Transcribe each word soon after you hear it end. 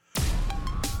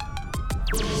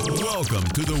Welcome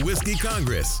to the Whiskey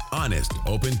Congress. Honest,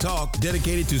 open talk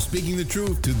dedicated to speaking the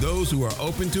truth to those who are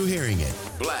open to hearing it.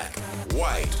 Black,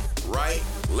 white, right,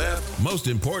 left. Most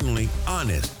importantly,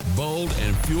 honest, bold,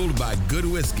 and fueled by good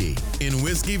whiskey. In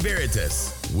Whiskey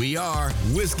Veritas, we are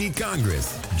Whiskey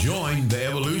Congress. Join the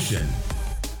evolution.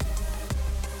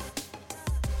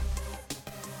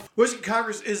 Whiskey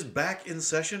Congress is back in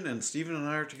session, and Stephen and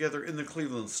I are together in the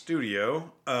Cleveland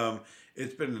studio.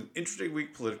 It's been an interesting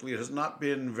week politically. It has not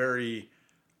been very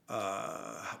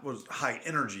high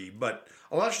energy, but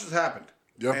a lot has happened.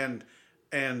 Yeah.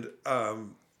 And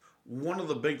one of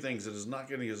the big things that is not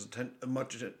getting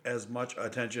as much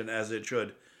attention as it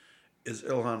should is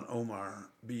Ilhan Omar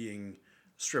being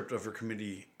stripped of her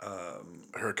committee.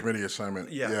 Her committee assignment.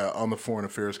 Yeah. On the Foreign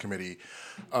Affairs Committee.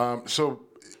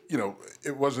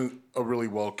 It wasn't a really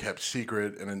well-kept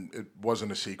secret, and it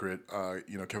wasn't a secret.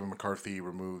 Kevin McCarthy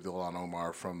removed Ilhan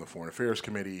Omar from the Foreign Affairs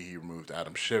Committee. He removed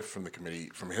Adam Schiff from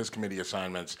his committee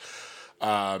assignments. The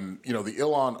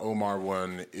Ilhan Omar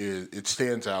one it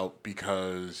stands out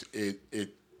because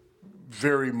it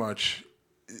very much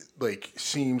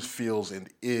seems, feels, and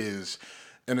is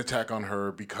an attack on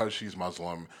her because she's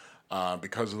Muslim,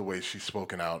 because of the way she's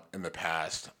spoken out in the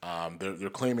past. They're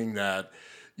claiming that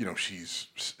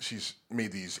she's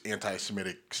made these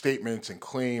anti-Semitic statements and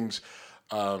claims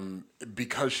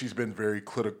because she's been very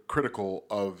critical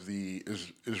of the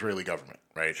Israeli government,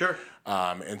 right? Sure.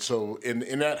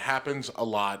 And that happens a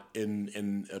lot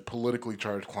in a politically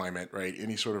charged climate, right?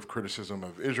 Any sort of criticism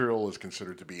of Israel is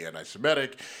considered to be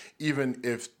anti-Semitic, even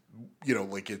if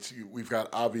we've got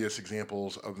obvious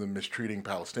examples of them mistreating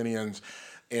Palestinians,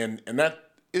 and that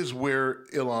is where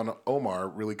Ilhan Omar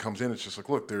really comes in. It's just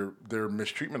look, their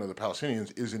mistreatment of the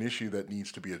Palestinians is an issue that needs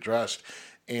to be addressed.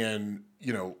 And,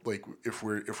 if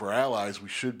we're allies, we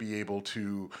should be able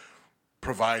to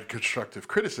provide constructive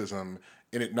criticism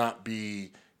and it not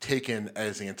be taken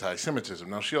as anti-Semitism.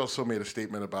 Now, she also made a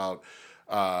statement about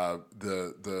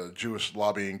the Jewish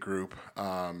lobbying group.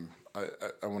 I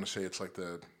want to say it's like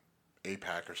the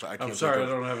APAC or something. I'm sorry, I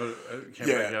don't have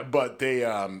a but they,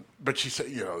 but she said,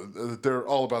 they're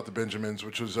all about the Benjamins,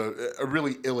 which was a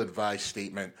really ill-advised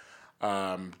statement.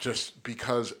 Just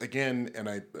because, again, and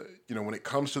when it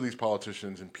comes to these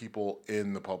politicians and people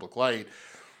in the public light,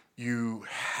 you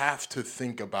have to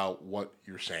think about what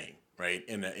you're saying, right?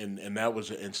 And that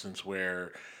was an instance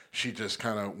where she just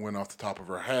kind of went off the top of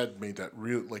her head, made that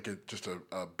real just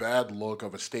a bad look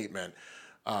of a statement.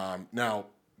 Now,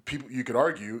 people, you could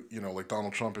argue,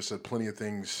 Donald Trump has said plenty of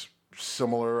things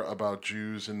similar about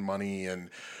Jews and money and,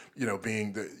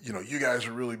 being you guys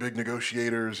are really big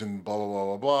negotiators and blah, blah,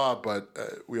 blah, blah, blah. But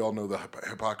we all know the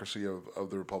hypocrisy of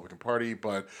the Republican Party.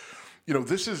 But,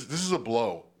 this is a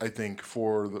blow, I think,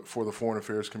 for the Foreign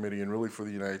Affairs Committee and really for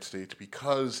the United States,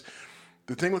 because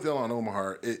the thing with Ilhan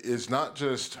Omar is not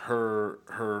just her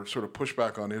sort of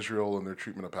pushback on Israel and their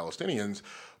treatment of Palestinians,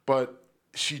 but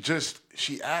she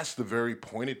asked the very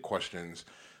pointed questions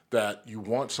that you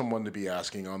want someone to be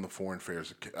asking on the Foreign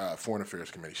Affairs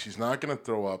Committee. She's not going to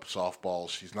throw up softballs.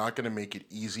 She's not going to make it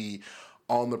easy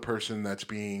on the person that's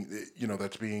being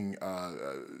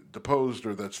deposed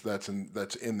or that's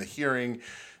in the hearing.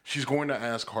 She's going to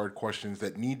ask hard questions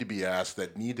that need to be asked,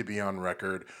 that need to be on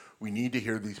record. We need to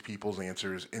hear these people's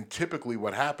answers. And typically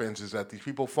what happens is that these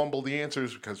people fumble the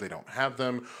answers because they don't have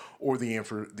them or the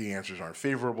answers aren't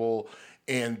favorable.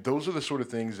 And those are the sort of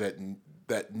things that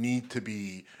need to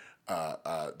be,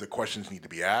 the questions need to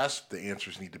be asked, the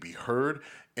answers need to be heard,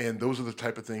 and those are the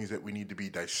type of things that we need to be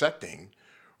dissecting,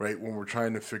 right, when we're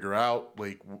trying to figure out,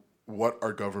 what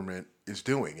our government is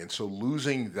doing. And so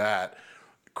losing that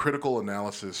critical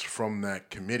analysis from that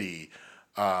committee,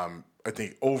 I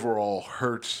think overall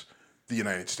hurts the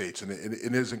United States, and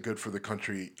it isn't good for the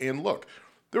country. And look,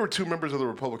 there were two members of the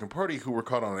Republican Party who were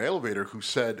caught on an elevator who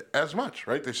said as much,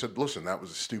 right? They said, listen, that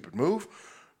was a stupid move.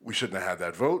 We shouldn't have had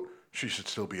that vote. She should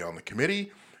still be on the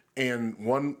committee. And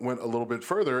one went a little bit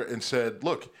further and said,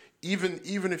 look, even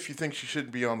if you think she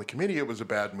shouldn't be on the committee, it was a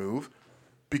bad move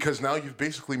because now you've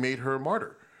basically made her a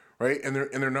martyr, right? And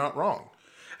they're not wrong.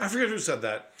 I forget who said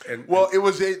that. It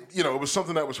was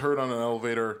something that was heard on an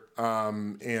elevator,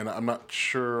 and I'm not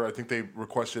sure. I think they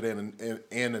requested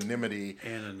anonymity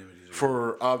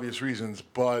for obvious reasons.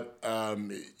 But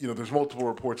there's multiple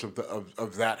reports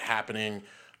of that happening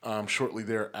shortly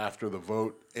thereafter the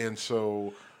vote, and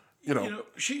so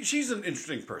she's an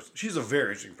interesting person. She's a very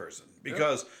interesting person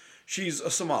because she's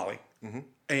a Somali,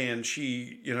 and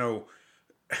she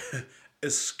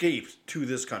escaped to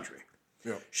this country.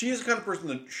 Yeah. She is the kind of person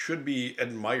that should be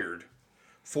admired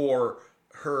for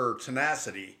her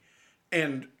tenacity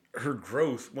and her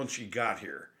growth once she got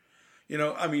here.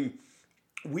 I mean,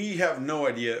 we have no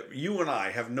idea. You and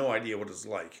I have no idea what it's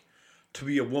like to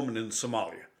be a woman in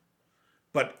Somalia,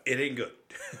 but it ain't good.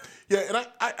 Yeah, and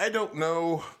I don't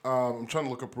know. I'm trying to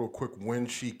look up real quick when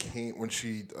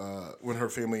when her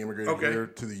family immigrated here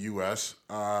to the U.S.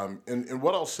 And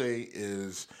what I'll say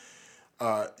is,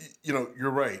 you're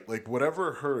right. Like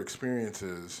whatever her experience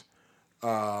is,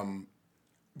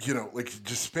 like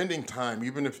just spending time,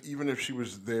 even if she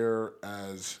was there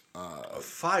as A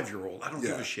 5-year-old, I don't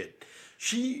give a shit.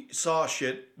 She saw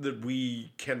shit that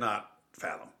we cannot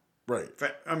fathom. Right.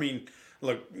 I mean,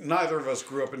 look, neither of us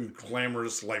grew up in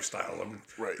glamorous lifestyle. I mean,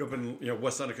 Right. Grew up in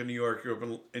West Seneca, New York. Grew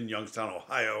up in Youngstown,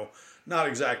 Ohio. Not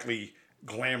exactly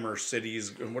glamour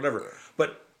cities and whatever.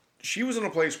 But she was in a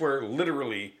place where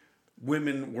literally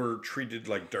women were treated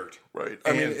like dirt. Right.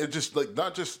 I mean, it just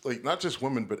not just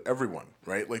women, but everyone.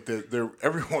 Right. Like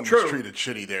everyone True. was treated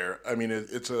shitty there. I mean,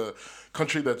 it's a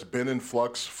country that's been in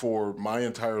flux for my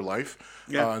entire life,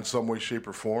 in some way, shape,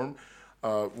 or form.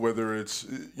 Whether it's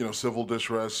civil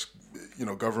distress,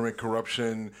 government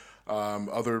corruption,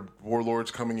 other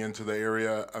warlords coming into the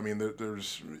area. I mean,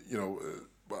 there's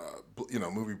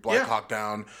movie Black Hawk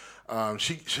Down. Her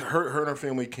and her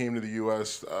family came to the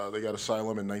U.S. They got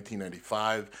asylum in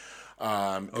 1995.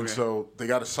 And so they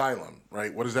got asylum,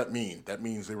 right? What does that mean? That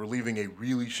means they were leaving a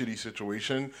really shitty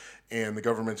situation, and the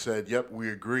government said, "Yep, we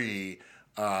agree.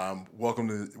 Welcome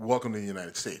to the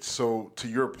United States." So to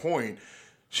your point,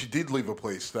 she did leave a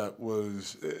place that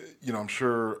was, I'm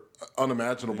sure,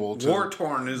 unimaginable.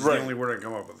 War-torn is the only word I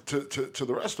come up with. To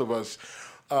the rest of us.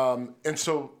 And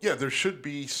so, there should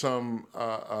be some,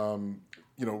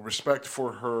 respect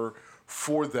for her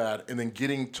for that, and then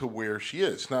getting to where she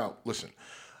is. Now, listen,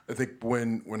 I think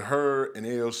when her and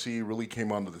AOC really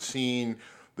came onto the scene,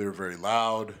 they were very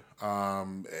loud,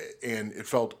 and it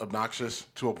felt obnoxious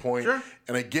to a point. Sure.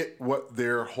 And I get what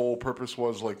their whole purpose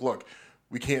was. Like, look,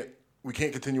 we can't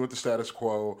continue with the status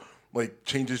quo. Like,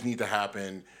 changes need to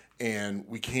happen, and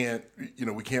we can't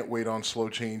wait on slow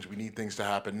change. We need things to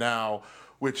happen now,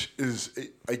 which is,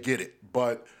 I get it,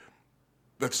 but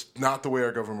that's not the way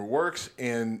our government works.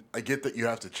 And I get that you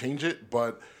have to change it,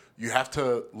 but you have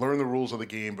to learn the rules of the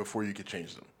game before you can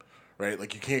change them, right?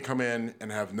 Like, you can't come in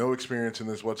and have no experience in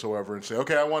this whatsoever and say,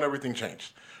 okay, I want everything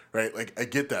changed, right? Like, I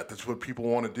get that. That's what people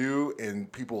want to do,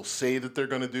 and people say that they're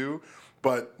going to do,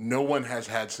 but no one has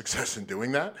had success in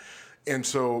doing that. And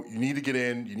so you need to get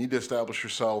in, you need to establish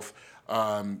yourself,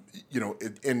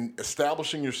 in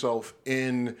establishing yourself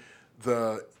in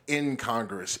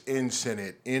Congress, in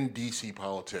Senate, in DC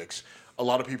politics. A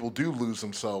lot of people do lose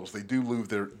themselves. They do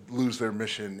lose their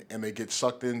mission, and they get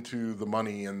sucked into the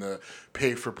money and the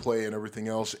pay for play and everything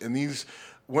else. And these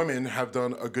women have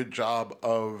done a good job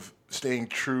of staying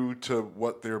true to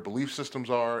what their belief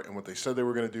systems are and what they said they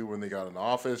were going to do when they got into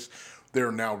office.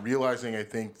 They're now realizing, I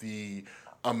think, the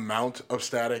amount of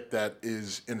static that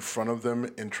is in front of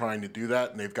them in trying to do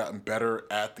that, and they've gotten better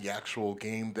at the actual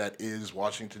game that is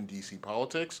Washington, D.C.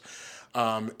 politics.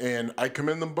 And I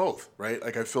commend them both, right?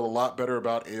 Like, I feel a lot better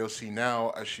about AOC now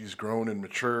as she's grown and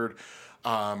matured.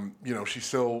 She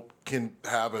still can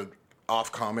have an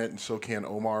off comment, and so can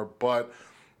Omar, but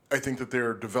I think that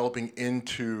they're developing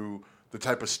into the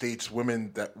type of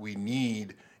stateswomen that we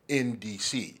need in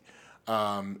D.C.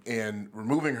 And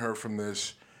removing her from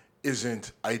this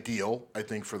isn't ideal, I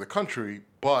think, for the country,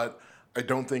 but I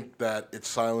don't think that it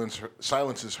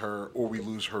silences her or we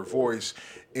lose her voice.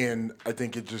 And I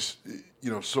think it just,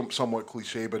 somewhat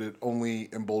cliche, but it only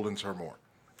emboldens her more.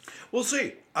 We'll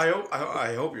see.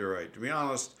 I hope you're right. To be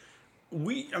honest,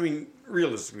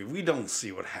 realistically, we don't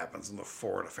see what happens in the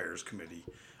Foreign Affairs Committee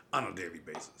on a daily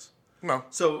basis. No.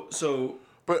 So.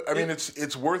 But I mean,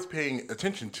 it's worth paying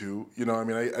attention to.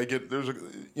 I get there's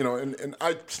and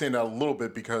I stand out a little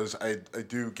bit because I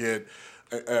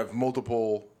have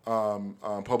multiple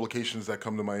publications that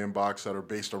come to my inbox that are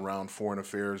based around foreign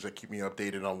affairs that keep me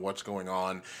updated on what's going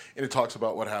on, and it talks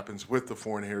about what happens with the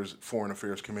Foreign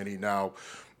Affairs Committee. Now,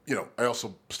 I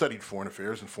also studied foreign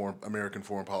affairs and American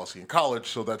foreign policy in college,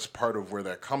 so that's part of where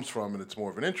that comes from, and it's more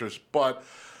of an interest. But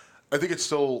I think it's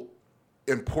still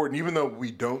important, even though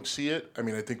we don't see it. I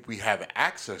mean, I think we have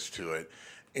access to it,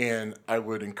 and I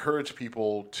would encourage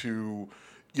people to,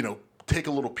 take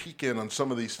a little peek in on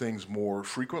some of these things more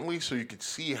frequently, so you could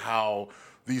see how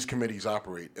these committees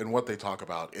operate and what they talk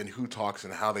about and who talks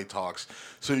and how they talk,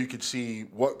 so you could see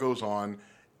what goes on,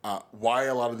 why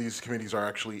a lot of these committees are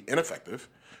actually ineffective,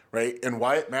 right, and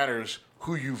why it matters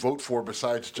who you vote for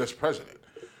besides just president.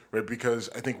 Right, because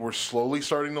I think we're slowly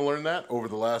starting to learn that over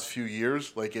the last few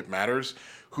years. Like, it matters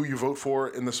who you vote for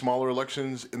in the smaller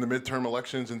elections, in the midterm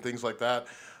elections, and things like that.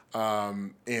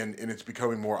 And it's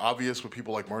becoming more obvious with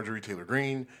people like Marjorie Taylor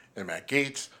Greene and Matt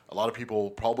Gaetz. A lot of people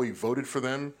probably voted for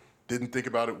them, didn't think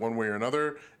about it one way or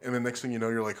another, and the next thing you know,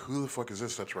 you're like, who the fuck is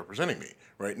this that's representing me,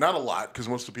 right? Not a lot, because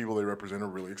most of the people they represent are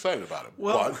really excited about it.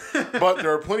 Well, but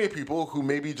there are plenty of people who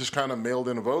maybe just kind of mailed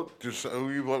in a vote, just,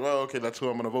 okay, that's who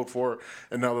I'm going to vote for,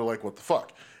 and now they're like, what the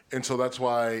fuck? And so that's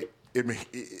why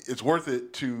it's worth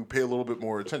it to pay a little bit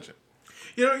more attention.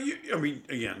 You know, I mean,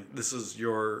 again, this is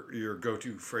your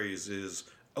go-to phrase is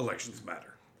elections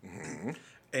matter. Mm-hmm.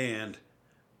 And,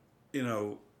 you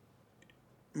know,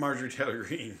 Marjorie Taylor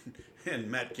Greene and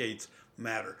Matt Gaetz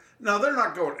matter. Now, they're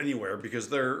not going anywhere because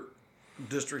their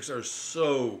districts are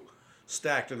so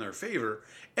stacked in their favor.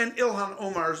 And Ilhan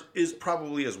Omar's is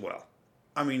probably as well.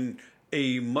 I mean,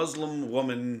 a Muslim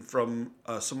woman from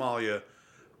Somalia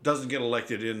doesn't get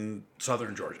elected in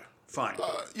southern Georgia. Fine.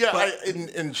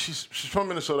 And she's from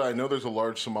Minnesota. I know there's a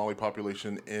large Somali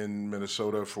population in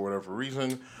Minnesota for whatever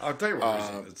reason. I'll tell you what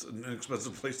reason. It's an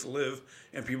inexpensive place to live,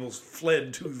 and people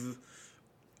fled to the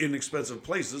inexpensive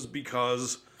places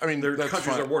because their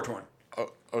countries are war-torn.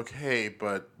 Okay,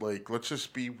 but, like, let's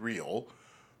just be real.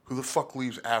 Who the fuck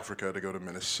leaves Africa to go to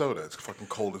Minnesota? It's fucking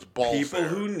cold as balls People there.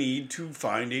 Who need to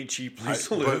find a cheap place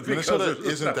to live. But Minnesota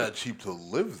isn't that cheap to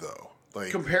live, though.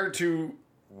 Like, compared to...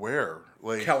 Where?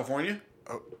 Like California?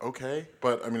 Okay,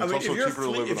 but it's also cheaper to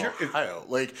live in Ohio.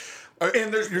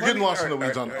 And you're getting lost in the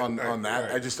weeds on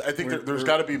that. Right. I think there's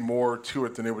got to be more to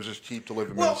it than it was just cheap to live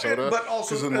in Minnesota. But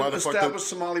also an established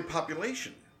Somali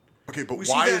population. Okay, but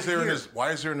why is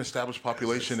there an established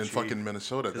population in fucking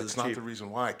Minnesota? That's not the reason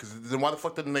why. Because then why the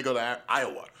fuck didn't they go to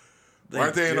Iowa? Why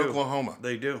aren't they in Oklahoma?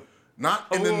 They do.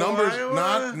 Not in the numbers,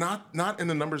 not in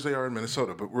the numbers they are in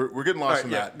Minnesota. But we're getting lost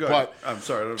in that. But I'm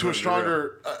sorry. To a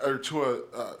stronger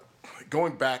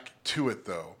going back to it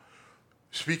though.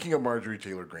 Speaking of Marjorie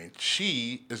Taylor Greene,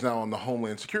 she is now on the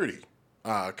Homeland Security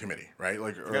committee, right?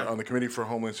 On the Committee for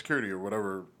Homeland Security or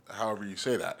whatever, however you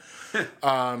say that.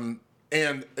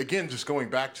 And again, just going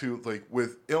back to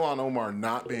with Ilhan Omar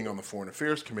not being on the Foreign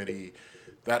Affairs Committee,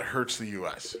 that hurts the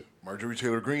U.S. Marjorie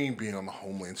Taylor Greene being on the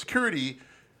Homeland Security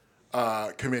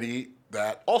committee,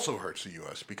 that also hurts the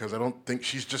U.S. because I don't think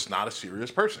she's just not a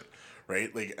serious person. Right?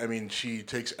 She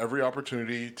takes every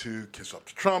opportunity to kiss up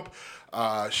to Trump.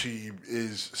 She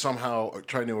is somehow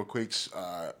trying to equate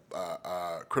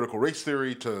critical race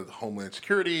theory to Homeland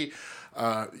Security.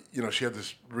 She had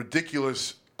this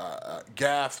ridiculous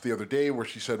gaffe the other day where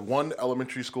she said one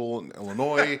elementary school in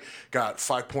Illinois got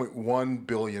 $5.1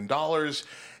 billion.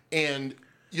 And,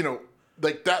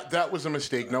 that was a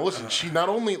mistake. Now listen, she not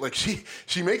only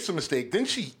she makes a mistake, then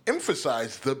she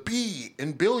emphasized the B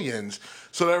in billions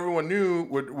so that everyone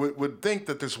would think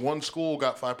that this one school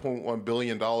got $5.1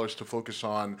 billion to focus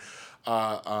on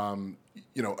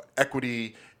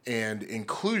equity and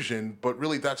inclusion, but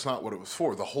really that's not what it was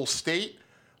for. The whole state,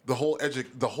 the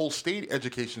whole state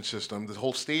education system, the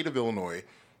whole state of Illinois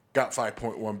got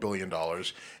 $5.1 billion,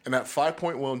 and that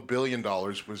 $5.1 billion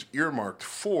was earmarked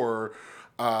for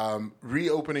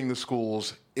reopening the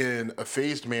schools in a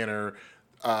phased manner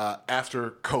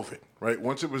after COVID. Right.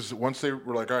 Once they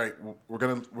were like, all right, we're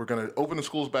gonna open the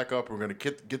schools back up. We're gonna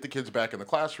get the kids back in the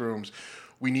classrooms.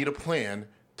 We need a plan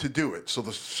to do it. So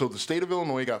the state of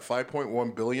Illinois got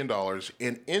 $5.1 billion,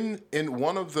 and in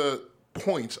one of the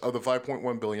points of the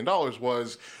 $5.1 billion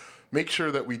was make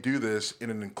sure that we do this in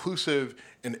an inclusive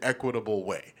and equitable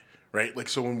way. Right?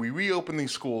 So when we reopen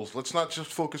these schools, let's not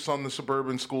just focus on the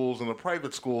suburban schools and the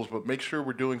private schools, but make sure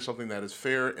we're doing something that is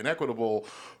fair and equitable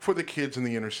for the kids in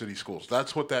the inner city schools.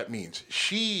 That's what that means.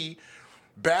 She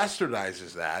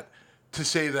bastardizes that to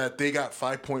say that they got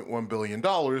 $5.1 billion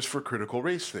for critical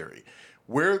race theory.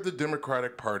 Where the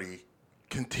Democratic Party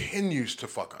continues to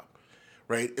fuck up,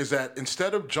 right, is that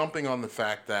instead of jumping on the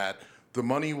fact that the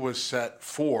money was set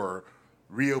for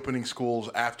reopening schools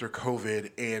after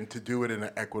COVID and to do it in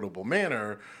an equitable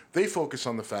manner, they focus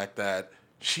on the fact that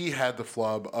she had the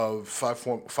flub of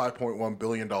 $5.1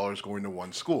 billion going to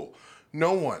one school.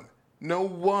 Not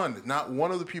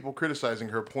one of the people criticizing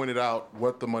her pointed out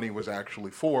what the money was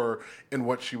actually for and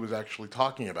what she was actually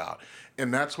talking about.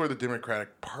 And that's where the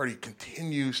Democratic Party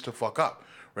continues to fuck up,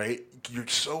 right? You're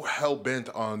so hell-bent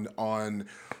on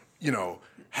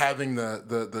having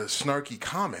the snarky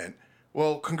comment.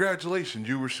 Well, congratulations,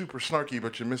 you were super snarky,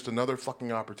 but you missed another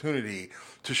fucking opportunity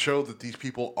to show that these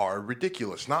people are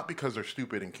ridiculous. Not because they're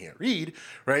stupid and can't read,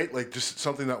 right? Just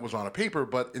something that was on a paper,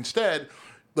 but instead,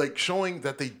 showing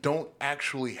that they don't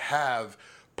actually have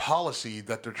policy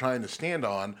that they're trying to stand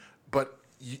on, but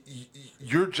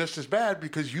you're just as bad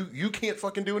because you can't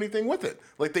fucking do anything with it.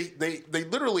 Like they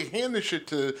literally hand this shit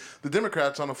to the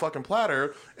Democrats on a fucking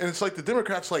platter, and it's like the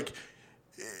Democrats like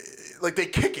they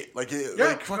kick it like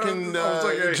fucking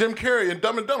Jim Carrey and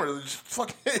Dumb and Dumber. They just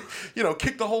fucking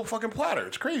kick the whole fucking platter.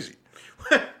 It's crazy.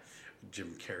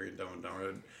 Jim Carrey and Dumb and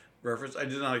Dumber reference I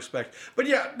did not expect, but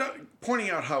yeah, no, pointing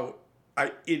out how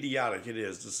idiotic it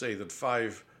is to say that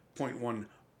 $5.1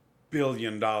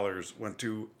 billion went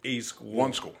to a school,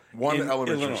 one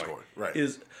elementary Illinois school, right?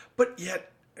 But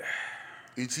yet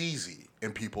it's easy,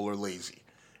 and people are lazy,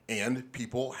 and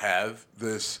people have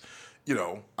this,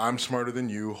 I'm smarter than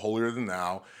you, holier than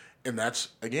thou, and that's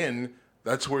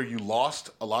where you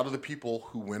lost a lot of the people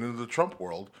who went into the Trump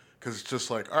world. Because it's just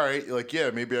like, all right, like,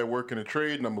 yeah, maybe I work in a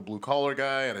trade and I'm a blue collar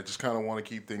guy and I just kind of want to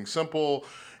keep things simple.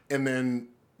 And then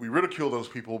we ridicule those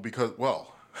people because,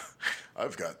 well,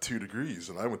 I've got 2 degrees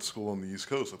and I went to school on the East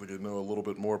Coast. I think I know a little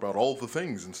bit more about all the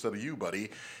things instead of you, buddy.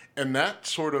 And that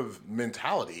sort of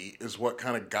mentality is what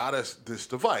kind of got us this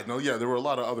divide. Now, yeah, there were a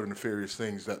lot of other nefarious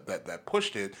things that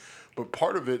pushed it, but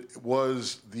part of it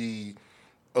was the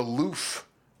aloof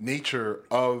nature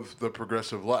of the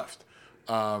progressive left.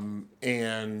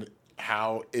 And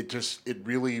how it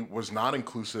really was not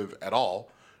inclusive at all,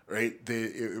 right?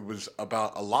 It was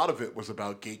about, a lot of it was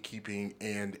about gatekeeping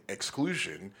and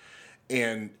exclusion.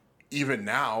 And even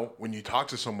now, when you talk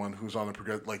to someone who's on the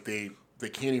progressive, like they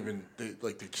can't even, they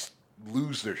just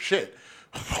lose their shit.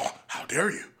 How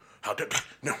dare you?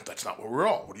 No, that's not what we're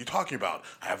all. What are you talking about?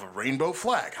 I have a rainbow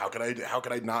flag. How could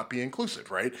I not be inclusive,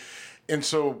 right? And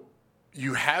so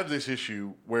you have this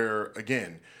issue where,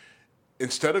 again,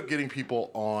 instead of getting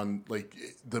people on like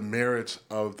the merits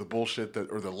of the bullshit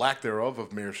or the lack thereof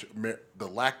of merit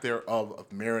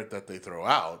that they throw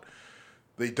out,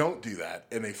 they don't do that,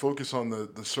 and they focus on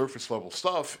the surface level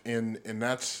stuff, and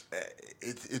that's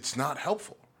it's not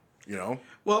helpful,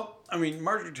 Well, I mean,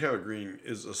 Marjorie Taylor Greene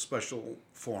is a special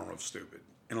form of stupid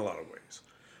in a lot of ways,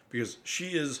 because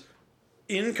she is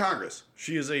in Congress.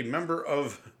 She is a member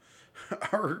of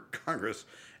our Congress,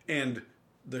 and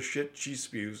the shit she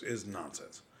spews is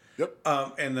nonsense. Yep.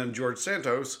 And then George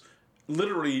Santos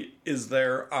literally is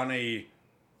there on a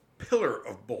pillar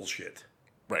of bullshit.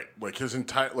 Right. Like his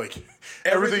entire,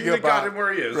 everything that got him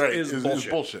where he is, right, is bullshit. Is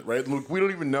bullshit, right? Look, we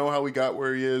don't even know how he got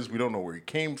where he is. We don't know where he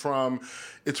came from.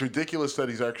 It's ridiculous that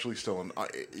he's actually still in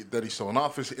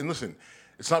office. And listen,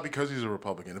 it's not because he's a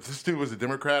Republican. If this dude was a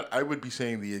Democrat, I would be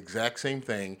saying the exact same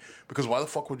thing, because why the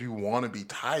fuck would you want to be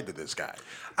tied to this guy?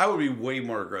 I would be way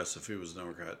more aggressive if he was a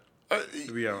Democrat,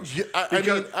 to be honest. Yeah,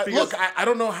 I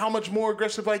don't know how much more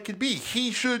aggressive I could be.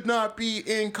 He should not be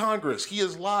in Congress. He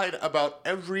has lied about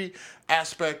every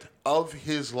aspect of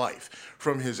his life,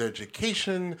 from his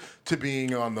education to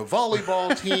being on the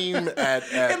volleyball team at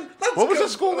what was the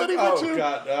school that he went to? Oh,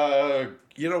 God.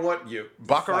 You know what?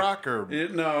 Bacharach or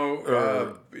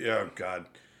yeah, God,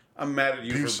 I'm mad at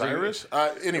you. Bucyrus?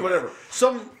 Anyway, whatever.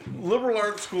 Some liberal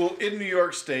arts school in New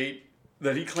York State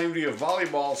that he claimed to be a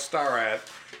volleyball star at.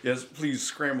 Yes, please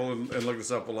scramble and look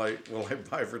this up while I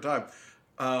buy for time.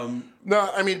 No,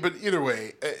 I mean, but either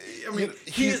way,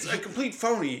 he is a complete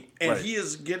phony, and right. He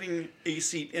is getting a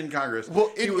seat in Congress.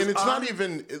 Well, and it's not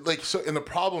even like so. And the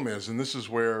problem is, and this is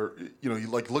where you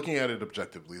like looking at it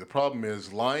objectively. The problem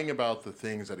is lying about the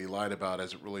things that he lied about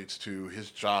as it relates to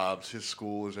his jobs, his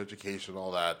school, his education,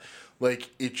 all that. Like,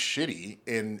 it's shitty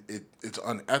and it's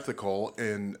unethical,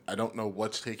 and I don't know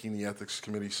what's taking the ethics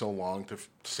committee so long to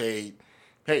say,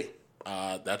 hey,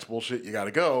 that's bullshit. You got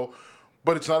to go.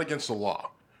 But it's not against the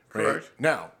law, right? Correct.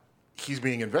 Now, he's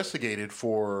being investigated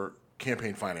for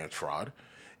campaign finance fraud,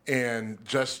 and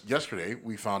just yesterday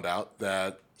we found out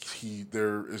that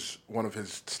there is one of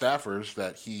his staffers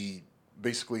that he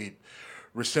basically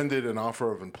rescinded an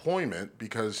offer of employment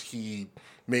because he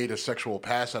made a sexual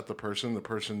pass at the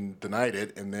person denied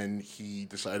it, and then he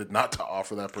decided not to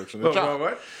offer that person a job.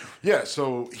 What? Yeah,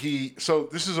 so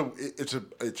this is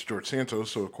it's George Santos,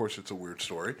 so of course it's a weird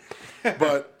story.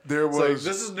 But there was like,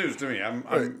 this is news to me.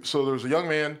 Right, so there was a young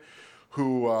man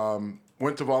who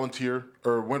went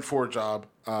for a job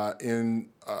in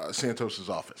Santos's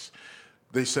office.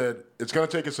 They said, it's going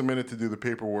to take us a minute to do the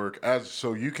paperwork,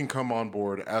 so you can come on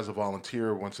board as a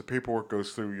volunteer. Once the paperwork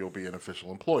goes through, you'll be an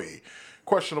official employee.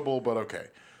 Questionable, but okay.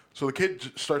 So the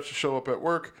kid starts to show up at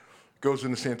work, goes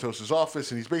into Santos's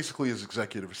office, and he's basically his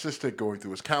executive assistant, going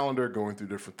through his calendar, going through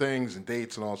different things and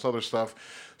dates and all this other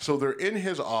stuff. So they're in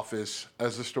his office,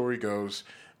 as the story goes.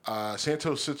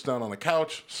 Santos sits down on a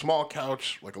couch, small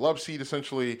couch, like a love seat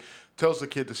essentially, tells the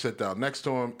kid to sit down next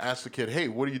to him, asks the kid, hey,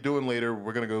 what are you doing later?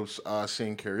 We're going to go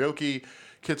sing karaoke.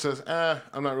 Kid says,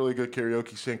 I'm not really a good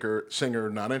karaoke singer,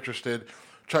 not interested.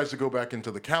 tries to go back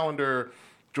into the calendar.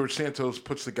 George Santos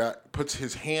puts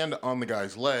his hand on the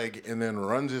guy's leg and then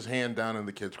runs his hand down in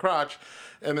the kid's crotch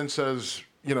and then says,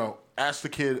 ask the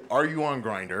kid, are you on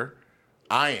Grindr?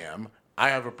 I am. I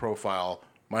have a profile.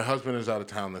 My husband is out of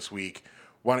town this week.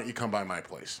 Why don't you come by my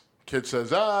place? Kid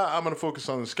says, I'm going to focus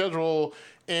on the schedule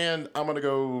and I'm going to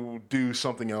go do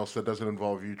something else that doesn't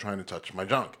involve you trying to touch my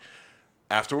junk.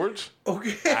 Afterwards,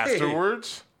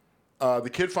 the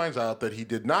kid finds out that he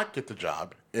did not get the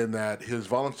job and that his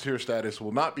volunteer status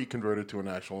will not be converted to an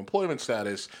actual employment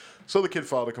status. So the kid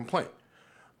filed a complaint.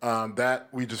 That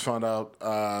we just found out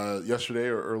yesterday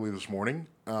or early this morning.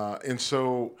 And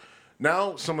so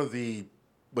now some of the,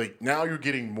 now you're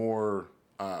getting more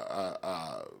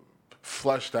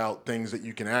fleshed out things that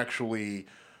you can actually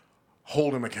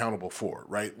hold him accountable for,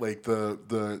 right? Like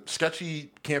the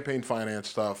sketchy campaign finance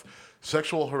stuff,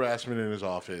 sexual harassment in his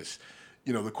office.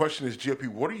 The question is, GOP,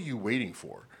 what are you waiting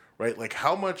for, right? Like,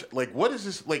 how much, what is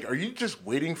this, are you just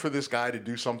waiting for this guy to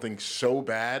do something so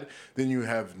bad, then you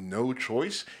have no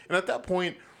choice? And at that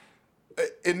point,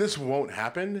 and this won't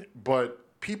happen, but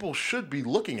people should be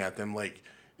looking at them like,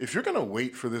 if you're going to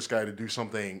wait for this guy to do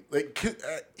something,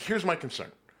 here's my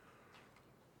concern.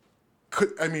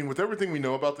 With everything we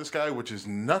know about this guy, which is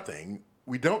nothing,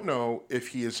 we don't know if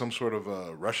he is some sort of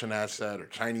a Russian asset or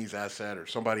Chinese asset or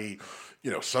somebody,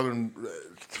 Southern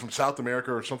from South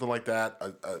America or something like that,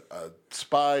 a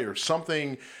spy or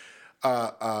something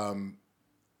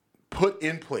put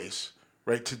in place,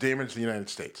 right, to damage the United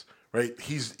States, right?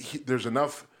 There's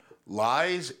enough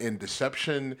lies and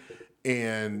deception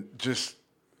and just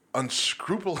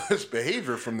unscrupulous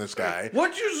behavior from this guy.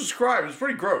 What you described is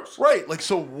pretty gross. Right.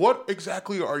 So what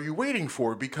exactly are you waiting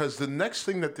for? Because the next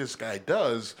thing that this guy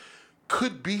does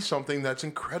could be something that's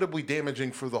incredibly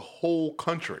damaging for the whole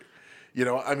country.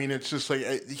 It's just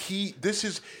like he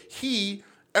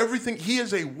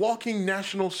is a walking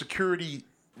national security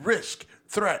risk,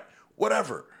 threat,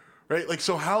 whatever. Right?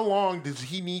 So how long does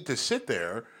he need to sit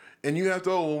there and you have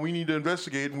to, we need to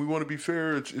investigate and we want to be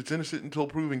fair, it's innocent until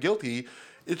proven guilty.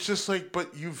 It's just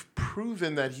but you've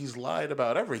proven that he's lied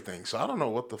about everything. So I don't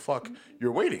know what the fuck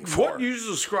you're waiting for. What you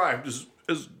described is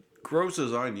as gross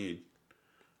as I need.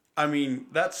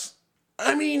 That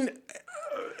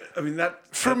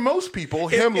for most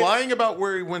people, lying about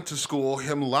where he went to school,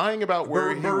 him lying about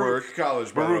where he worked.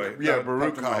 College, by the way. Yeah,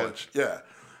 Baruch College. Yeah.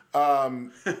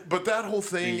 But that whole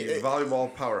thing, the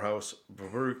volleyball powerhouse,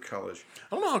 Baruch College.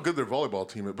 I don't know how good their volleyball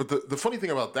team is, but the funny thing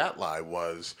about that lie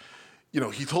was,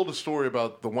 he told a story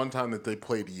about the one time that they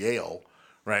played Yale,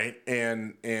 right?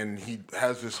 And he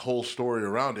has this whole story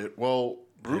around it. Well,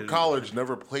 Baruch College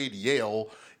never played Yale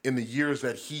in the years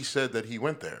that he said that he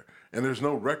went there. And there's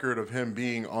no record of him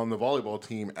being on the volleyball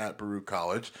team at Baruch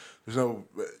College. There's no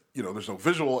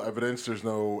visual evidence. There's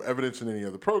no evidence in any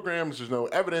other programs. There's no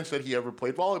evidence that he ever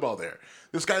played volleyball there.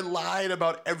 This guy lied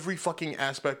about every fucking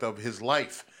aspect of his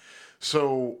life.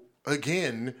 So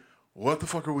again, what the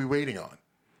fuck are we waiting on?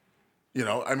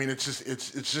 It's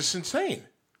just insane.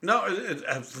 No, it's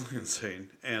absolutely insane.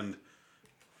 And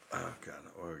oh god,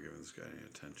 why are we giving this guy any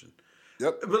attention?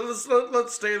 Yep. But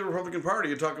let's stay in the Republican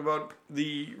Party and talk about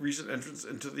the recent entrance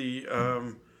into the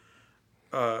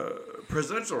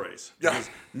presidential race. Yeah. Because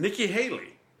Nikki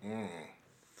Haley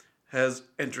has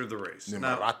entered the race.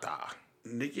 Nimarata. Now,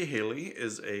 Nikki Haley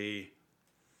is a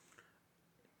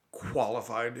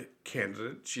qualified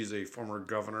candidate. She's a former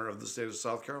governor of the state of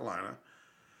South Carolina.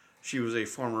 She was a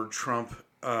former Trump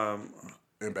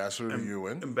ambassador to the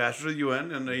UN. Ambassador to the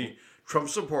UN and a Trump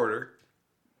supporter.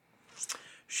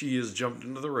 She has jumped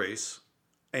into the race,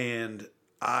 and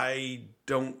I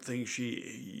don't think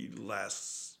she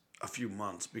lasts a few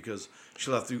months because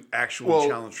she'll have to actually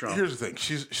challenge Trump. Here's the thing: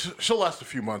 she'll last a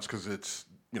few months because it's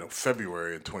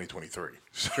February in 2023.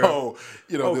 So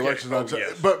the election's not.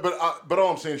 Yes. But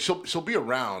all I'm saying, she'll be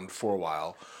around for a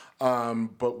while.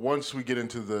 But once we get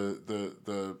into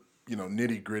the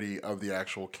nitty gritty of the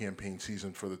actual campaign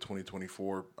season for the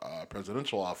 2024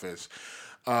 presidential office,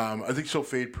 I think she'll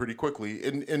fade pretty quickly.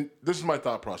 And this is my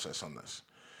thought process on this.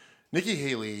 Nikki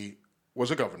Haley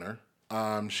was a governor.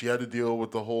 She had to deal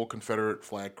with the whole Confederate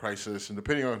flag crisis, and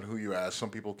depending on who you ask, some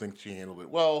people think she handled it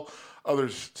well.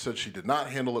 Others said she did not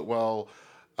handle it well.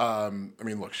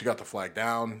 Look, she got the flag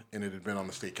down, and it had been on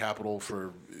the state capitol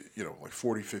for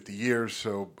 40, 50 years,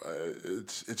 so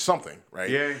it's something, right?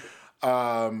 Yeah.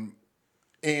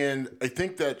 And I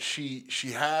think that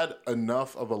she had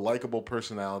enough of a likable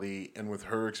personality, and with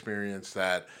her experience,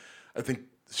 that I think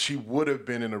she would have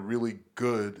been in a really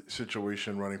good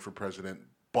situation running for president,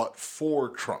 but for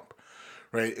Trump,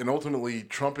 right? And ultimately,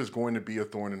 Trump is going to be a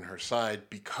thorn in her side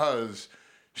because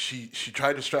she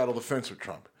tried to straddle the fence with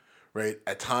Trump, right?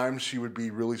 At times, she would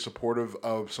be really supportive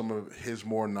of some of his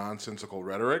more nonsensical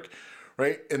rhetoric,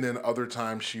 right? And then other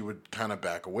times, she would kind of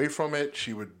back away from it.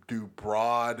 She would do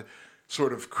broad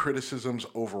sort of criticisms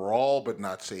overall, but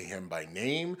not say him by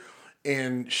name.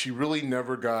 And she really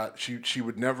never got, she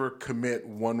would never commit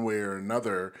one way or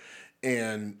another.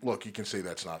 And look, you can say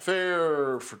that's not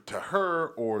fair to her,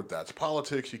 or that's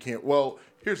politics. You can't. Well,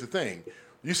 here's the thing.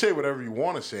 You say whatever you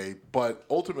want to say, but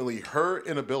ultimately her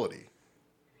inability,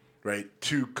 right,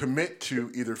 to commit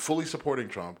to either fully supporting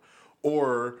Trump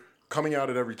or coming out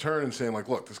at every turn and saying, like,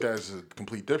 look, this guy's a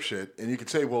complete dipshit. And you could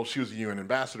say, well, she was the UN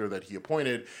ambassador that he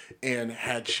appointed, and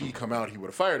had she come out, he would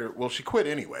have fired her. Well, she quit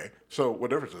anyway, so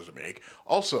what difference does it make?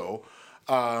 Also,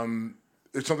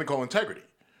 there's something called integrity,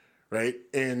 right?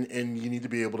 And you need to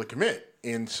be able to commit.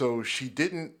 And so she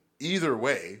didn't either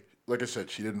way. Like I said,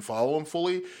 she didn't follow him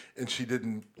fully, and she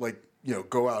didn't,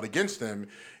 go out against him.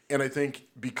 And I think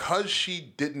because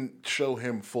she didn't show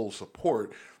him full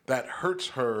support, that hurts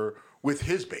her with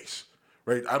his base,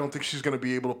 right? I don't think she's going to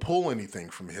be able to pull anything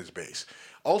from his base.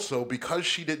 Also, because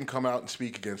she didn't come out and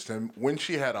speak against him when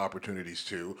she had opportunities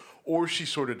to, or she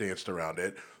sort of danced around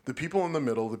it, the people in the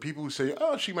middle, the people who say,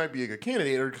 oh, she might be a good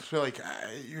candidate, are just like,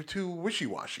 you're too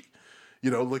wishy-washy.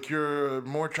 Like you're a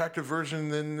more attractive version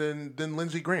than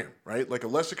Lindsey Graham, right? Like a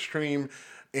less extreme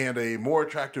and a more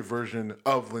attractive version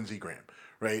of Lindsey Graham,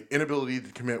 right? Inability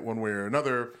to commit one way or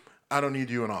another. I don't need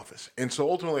you in office. And so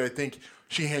ultimately, I think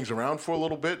she hangs around for a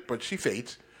little bit, but she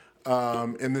fades.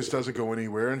 And this doesn't go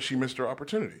anywhere, and she missed her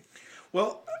opportunity.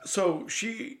 Well, so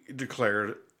she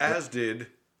declared, as did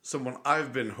someone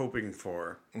I've been hoping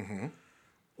for,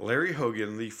 Larry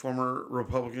Hogan, the former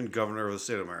Republican governor of the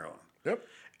state of Maryland. Yep.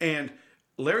 And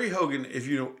Larry Hogan, if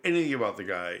you know anything about the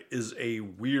guy, is a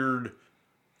weird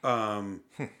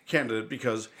candidate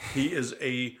because he is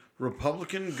a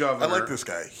Republican governor. I like this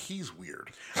guy. He's weird.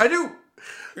 I do.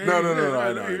 No,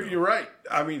 I know. You're right.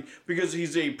 I mean, because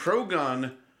he's a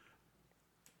pro-gun,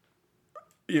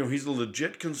 he's a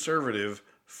legit conservative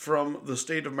from the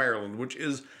state of Maryland, which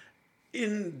is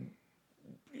in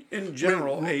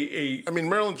general I mean,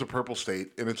 Maryland's a purple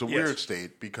state, and it's a weird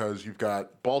state because you've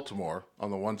got Baltimore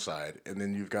on the one side, and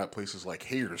then you've got places like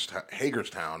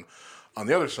Hagerstown on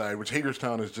the other side, which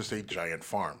Hagerstown is just a giant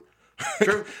farm.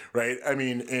 True. Right? I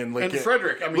mean, and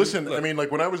Frederick. Listen,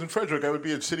 when I was in Frederick, I would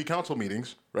be at city council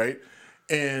meetings, right?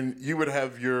 And you would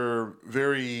have your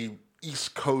very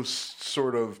East Coast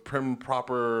sort of prim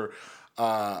proper,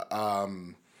 that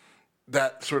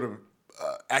sort of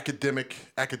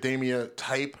academia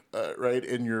type, right?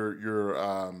 And your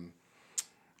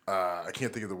I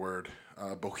can't think of the word,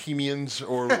 bohemians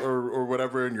or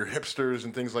whatever, and your hipsters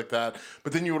and things like that.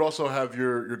 But then you would also have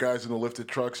your guys in the lifted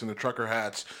trucks and the trucker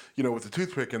hats, with the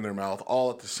toothpick in their mouth, all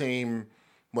at the same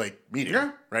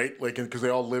meeting, right? Because they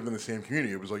all live in the same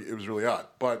community. It was really odd.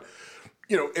 But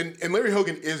and Larry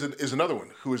Hogan is another one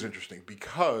who is interesting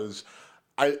because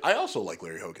I also like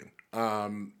Larry Hogan.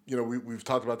 We've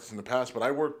talked about this in the past, but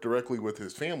I worked directly with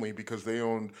his family because they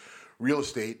owned real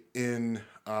estate in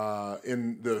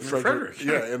the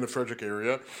Frederick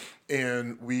area,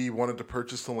 and we wanted to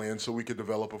purchase the land so we could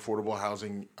develop affordable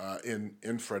housing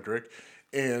in Frederick.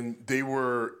 And they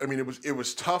were, it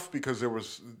was tough because there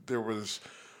was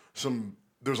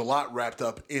a lot wrapped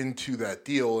up into that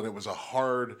deal, and it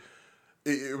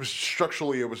was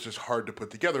structurally just hard to put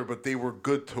together, but they were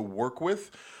good to work with.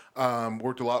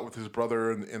 Worked a lot with his brother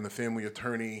and the family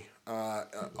attorney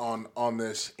on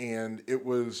this, and it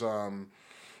was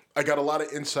I got a lot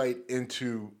of insight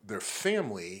into their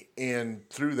family, and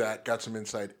through that got some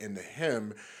insight into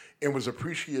him, and was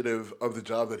appreciative of the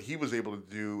job that he was able to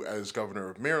do as governor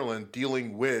of Maryland,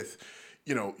 dealing with,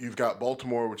 you've got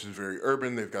Baltimore, which is very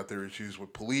urban. They've got their issues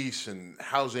with police and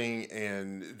housing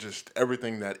and just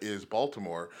everything that is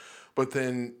Baltimore. But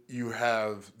then you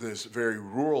have this very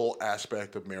rural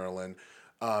aspect of Maryland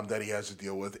that he has to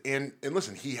deal with. And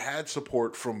listen, he had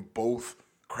support from both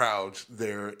crowds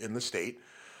there in the state.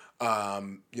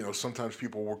 Sometimes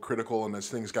people were critical, and as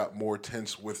things got more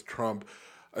tense with Trump,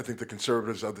 I think the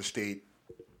conservatives of the state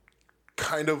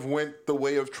kind of went the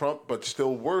way of Trump, but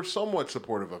still were somewhat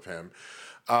supportive of him.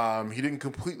 He didn't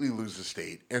completely lose the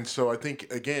state. And so I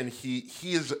think, again, he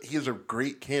is a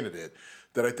great candidate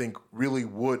that I think really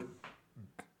would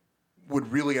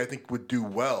do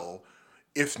well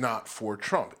if not for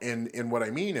Trump. And what I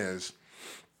mean is,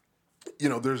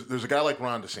 there's a guy like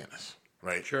Ron DeSantis,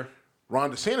 right? Sure.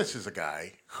 Ron DeSantis is a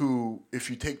guy who, if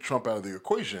you take Trump out of the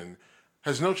equation,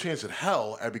 has no chance in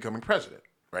hell at becoming president,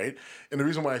 right? And the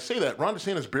reason why I say that, Ron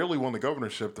DeSantis barely won the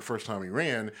governorship the first time he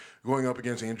ran, going up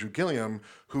against Andrew Gillum,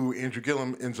 who Andrew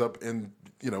Gillum ends up in,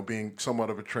 being somewhat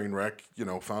of a train wreck,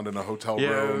 found in a hotel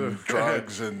room,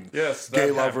 drugs and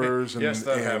gay lovers,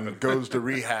 and goes to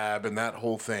rehab and that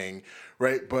whole thing,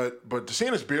 right? But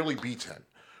DeSantis barely beats him.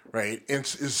 Right, and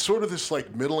is sort of this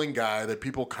like middling guy that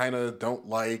people kind of don't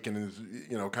like, and is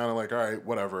kind of like, all right,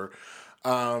 whatever.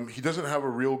 He doesn't have a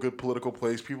real good political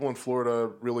place. People in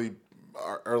Florida really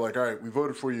are like, all right, we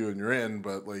voted for you and you're in,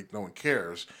 but like no one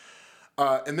cares.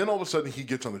 And then all of a sudden he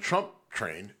gets on the Trump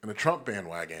train and the Trump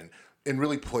bandwagon and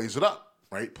really plays it up,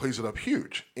 right? Plays it up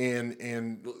huge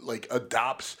and like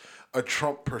adopts a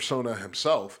Trump persona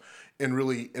himself. And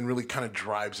really kind of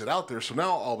drives it out there. So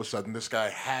now all of a sudden this guy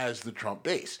has the Trump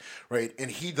base, right? And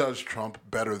he does Trump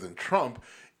better than Trump,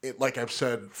 like I've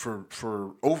said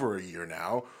for over a year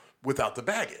now, without the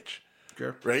baggage,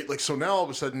 right? Like so now all of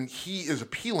a sudden he is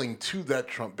appealing to that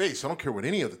Trump base. I don't care what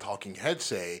any of the talking heads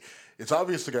say. It's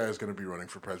obvious the guy is going to be running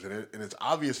for president, and it's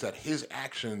obvious that his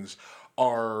actions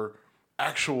are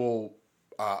actual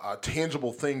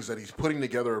tangible things that he's putting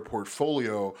together a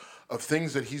portfolio of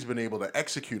things that he's been able to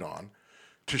execute on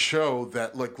to show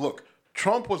that, like, look,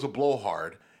 Trump was a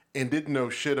blowhard and didn't know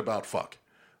shit about fuck.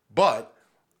 But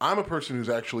I'm a person who's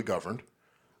actually governed.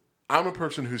 I'm a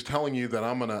person who's telling you that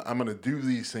I'm gonna do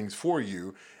these things for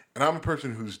you, and I'm a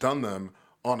person who's done them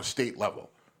on a state level.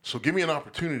 So give me an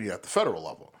opportunity at the federal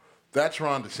level. That's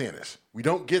Ron DeSantis. We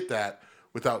don't get that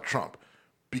without Trump.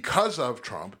 Because of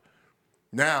Trump,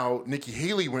 now, Nikki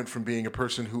Haley went from being a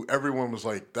person who everyone was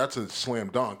like, that's a slam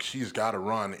dunk. She's got to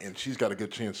run, and she's got a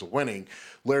good chance of winning.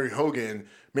 Larry Hogan,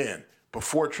 man,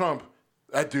 before Trump,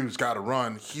 that dude's got to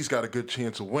run. He's got a good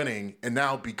chance of winning. And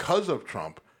now, because of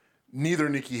Trump, neither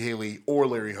Nikki Haley or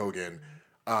Larry Hogan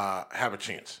have a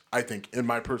chance, I think, in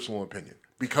my personal opinion,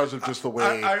 because of just the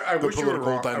way the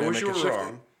political dynamic is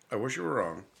shifting. I wish you were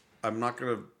wrong. I'm not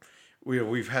going to...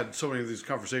 We've had so many of these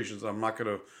conversations, I'm not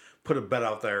going to put a bet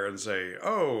out there and say,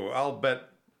 oh, I'll bet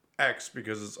X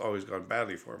because it's always gone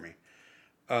badly for me.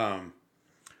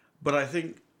 But I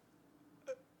think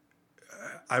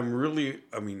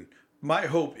my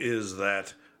hope is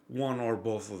that one or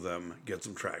both of them get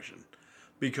some traction.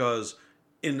 Because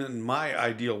in my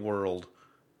ideal world,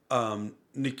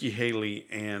 Nikki Haley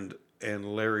and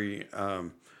Larry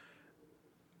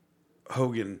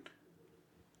Hogan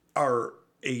are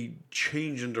a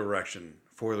change in direction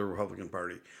for the Republican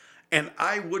Party. And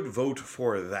I would vote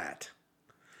for that.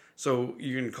 So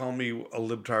you can call me a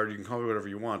libtard, you can call me whatever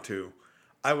you want to.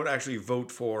 I would actually vote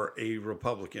for a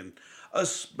Republican,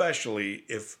 especially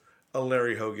if a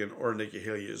Larry Hogan or Nikki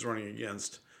Haley is running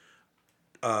against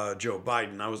Joe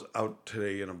Biden. I was out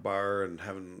today in a bar and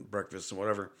having breakfast and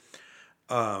whatever.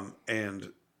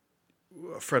 And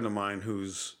a friend of mine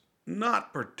who's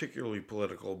not particularly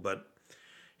political, but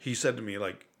he said to me,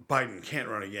 like, Biden can't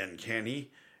run again, can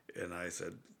he? And I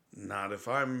said, not if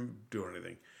I'm doing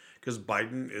anything. Because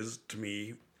Biden is, to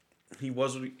me, he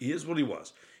is what he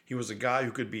was. He was a guy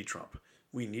who could beat Trump.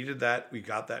 We needed that. We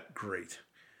got that. Great.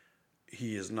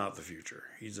 He is not the future.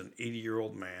 He's an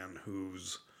 80-year-old man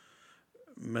whose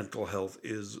mental health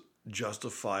is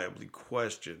justifiably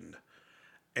questioned.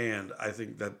 And I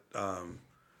think that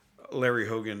Larry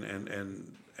Hogan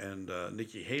and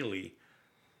Nikki Haley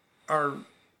are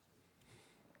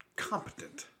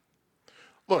competent.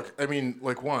 Look, I mean,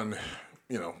 like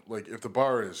if the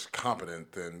bar is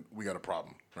competent, then we got a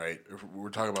problem, right? If we're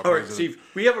talking about all right, Steve,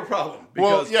 we have a problem.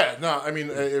 Because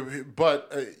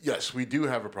yes, we do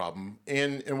have a problem.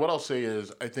 And what I'll say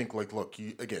is, I think, like, look,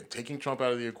 again, taking Trump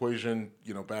out of the equation,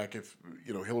 back if,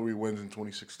 Hillary wins in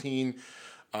 2016,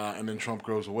 and then Trump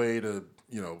goes away to,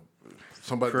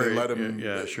 somebody, they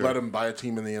let him buy a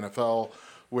team in the NFL.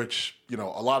 Which, a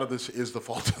lot of this is the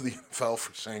fault of the NFL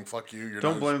for saying, fuck you.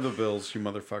 Don't blame the Bills, you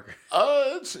motherfucker.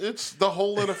 It's the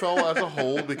whole NFL as a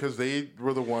whole, because they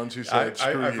were the ones who said,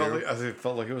 screw you. I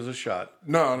felt like it was a shot.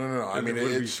 No. I mean, it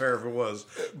would be fair if it was.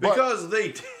 Because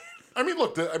they did. I mean,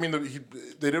 look, they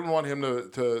didn't want him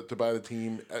to buy the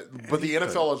team. But the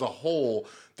NFL as a whole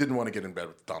didn't want to get in bed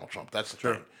with Donald Trump. That's the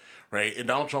thing. Right? And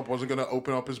Donald Trump wasn't going to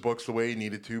open up his books the way he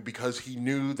needed to, because he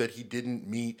knew that he didn't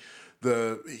meet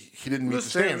the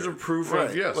standards of proof.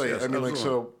 Right. Of yes, like, yes. I mean, absolutely. Like,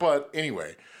 so. But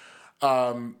anyway,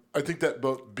 I think that,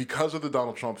 because of the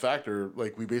Donald Trump factor,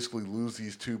 like, we basically lose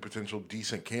these two potential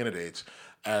decent candidates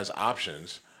as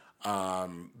options,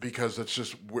 because it's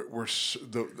just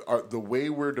the way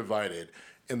we're divided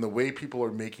and the way people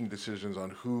are making decisions on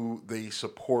who they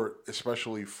support,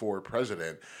 especially for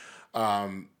president.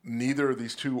 Neither of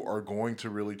these two are going to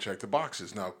really check the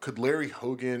boxes. Now, could if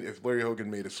Larry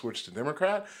Hogan made a switch to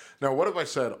Democrat? Now, what have I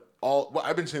said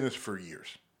I've been saying this for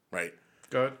years, right?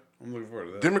 Go ahead. I'm looking forward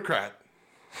to that. Democrat,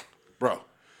 bro,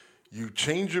 you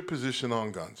change your position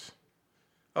on guns.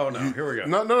 Oh no, here we go.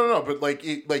 No. But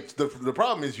the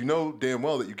problem is, damn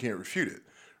well that you can't refute it,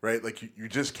 right? Like you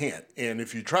just can't. And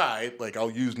if you try, like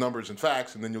I'll use numbers and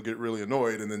facts, and then you'll get really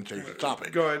annoyed and then change the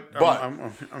topic. Go ahead. But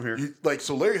I'm here.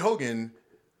 so Larry Hogan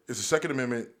is a Second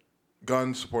Amendment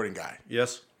gun supporting guy.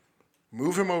 Yes.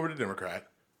 Move him over to Democrat.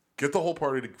 Get the whole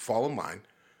party to fall in line.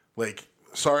 Like,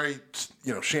 sorry,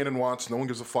 Shannon Watts, no one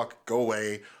gives a fuck, go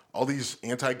away. All these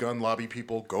anti-gun lobby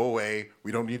people, go away.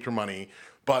 We don't need your money.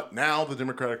 But now the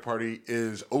Democratic Party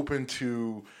is open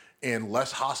to and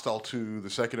less hostile to the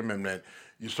Second Amendment.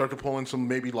 You start to pull in some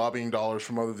maybe lobbying dollars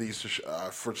from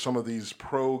for some of these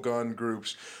pro-gun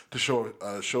groups to show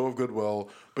a show of goodwill,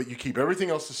 but you keep everything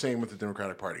else the same with the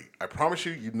Democratic Party. I promise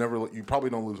you, you probably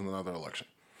don't lose in another election.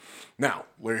 Now,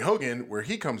 Larry Hogan, where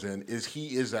he comes in, is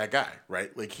he is that guy,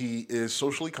 right? Like, he is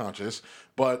socially conscious,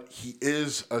 but he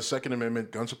is a Second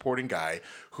Amendment gun-supporting guy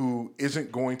who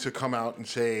isn't going to come out and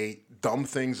say dumb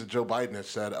things that Joe Biden has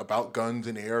said about guns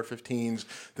and AR-15s,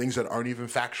 things that aren't even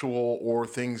factual or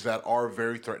things that are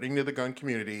very threatening to the gun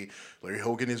community. Larry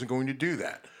Hogan isn't going to do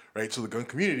that. Right, so the gun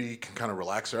community can kind of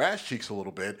relax their ass cheeks a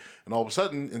little bit, and all of a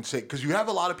sudden, and say, because you have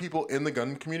a lot of people in the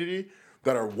gun community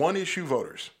that are one-issue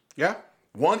voters. Yeah.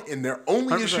 And their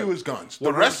only 100%. issue is guns.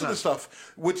 The 100%. rest of the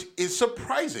stuff, which is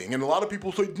surprising, and a lot of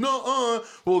people say,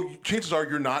 well, chances are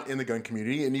you're not in the gun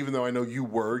community, and even though I know you're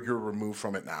removed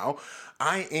from it now.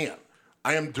 I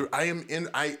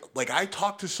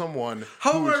talked to someone.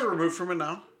 How am I removed from it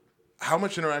now? How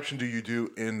much interaction do you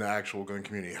do in the actual gun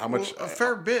community? How much? A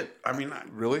fair bit. I mean,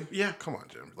 really? Yeah. Come on,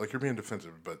 Jim. Like, you're being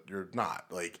defensive, but you're not.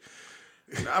 Like,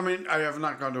 I mean, I have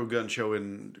not gone to a gun show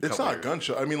in. It's not a gun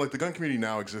show. I mean, like, the gun community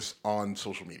now exists on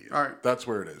social media. All right, that's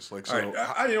where it is. Like, so. All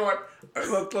right. You know what?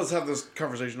 Let's have this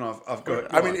conversation off. Go ahead.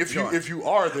 I mean, if you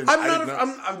are, then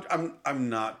I'm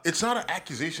not. It's not an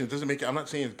accusation. It doesn't make. I'm not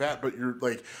saying it's bad, but you're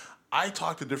like, I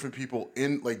talk to different people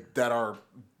in like that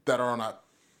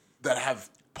have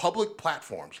public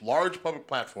platforms, large public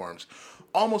platforms,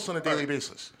 almost on a daily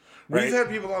basis. Right? We've had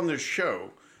people on this show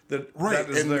that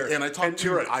and I talk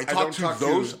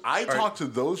to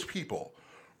those people,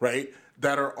 right,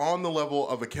 that are on the level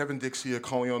of a Kevin Dixie, a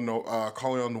Collion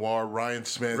Noir, Ryan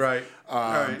Smith, right,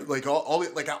 like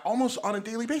almost on a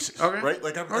daily basis, okay. Right?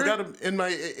 Like I got them in my,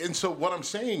 and so what I'm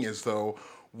saying is though,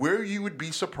 where you would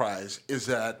be surprised is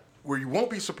that. Where you won't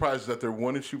be surprised is that they're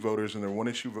one-issue voters and their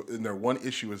one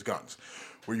issue is guns.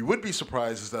 Where you would be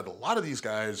surprised is that a lot of these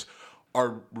guys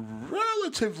are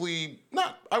relatively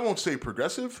I won't say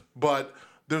progressive, but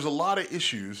there's a lot of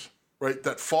issues, right,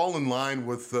 that fall in line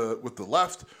with the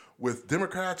left, with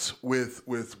Democrats,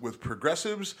 with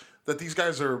progressives that these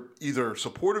guys are either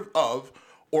supportive of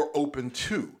or open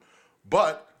to,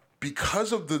 but.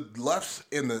 Because of the left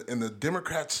and the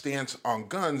Democrat stance on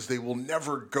guns, they will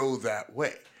never go that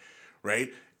way,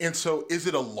 right? And so is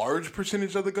it a large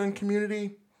percentage of the gun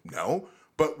community? No,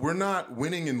 but we're not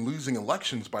winning and losing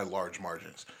elections by large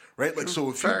margins, right? Like, so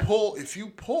if you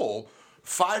pull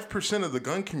 5% of the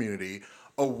gun community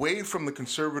away from the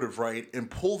conservative right and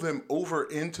pull them over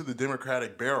into the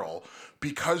Democratic barrel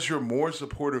because you're more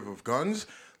supportive of guns,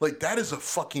 like, that is a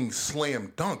fucking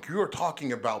slam dunk. You are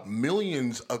talking about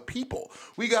millions of people.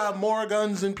 We got more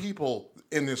guns than people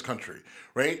in this country,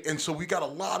 right? And so we got a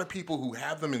lot of people who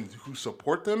have them and who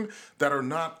support them that are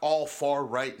not all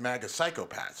far-right MAGA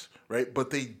psychopaths, right?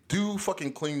 But they do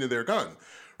fucking cling to their gun,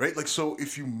 right? Like, so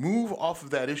if you move off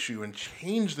of that issue and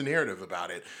change the narrative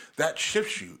about it, that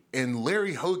shifts you. And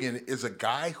Larry Hogan is a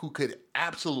guy who could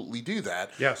absolutely do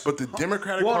that. Yes. But the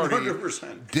Democratic 100%.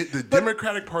 Party,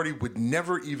 Democratic Party would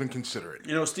never even consider it.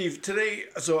 You know, Steve, today,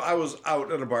 so I was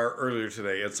out at a bar earlier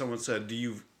today, and someone said, do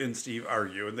you and Steve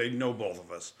argue? And they know both of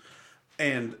us.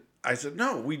 And I said,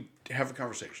 no, we have a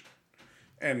conversation.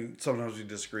 And sometimes we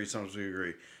disagree, sometimes we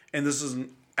agree. And this is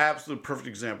an absolute perfect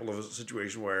example of a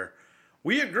situation where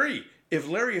we agree. If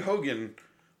Larry Hogan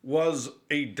was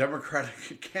a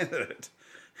Democratic candidate,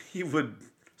 he would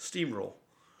steamroll.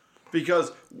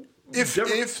 Because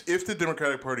if the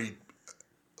Democratic Party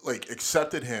like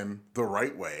accepted him the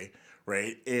right way,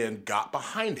 right, and got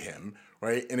behind him,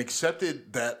 right, and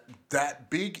accepted that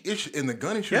big issue, and the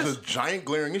gun issue is a giant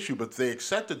glaring issue, but they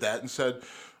accepted that and said,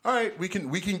 all right, we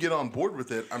can get on board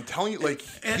with it. I'm telling you, like,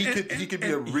 he could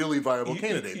be a really viable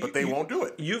candidate, but they won't do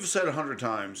it. You've said 100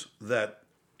 times that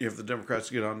if the Democrats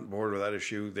get on board with that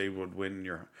issue, they would win.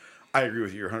 I agree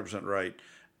with you. You're 100% right,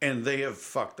 and they have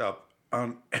fucked up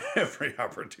on every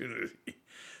opportunity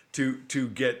to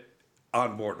get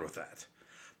on board with that,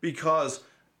 because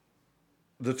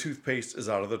the toothpaste is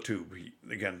out of the tube.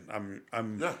 Again,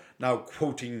 I'm Yeah. now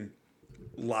quoting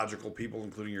logical people,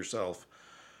 including yourself.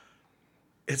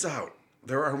 It's out.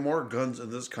 There are more guns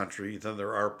in this country than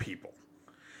there are people.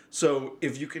 So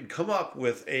if you can come up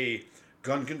with a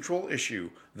gun control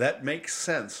issue that makes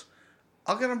sense,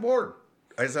 I'll get on board.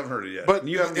 I just haven't heard it yet. But And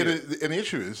you haven't either. and the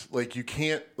issue is you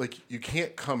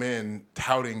can't come in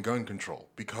touting gun control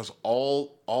because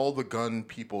all the gun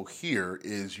people hear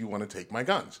is you want to take my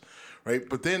guns, right?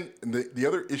 But then the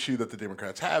other issue that the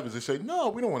Democrats have is they say no,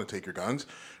 we don't want to take your guns,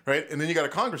 right? And then you got a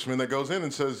congressman that goes in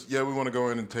and says yeah, we want to go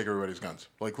in and take everybody's guns,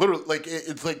 like literally, like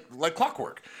it's like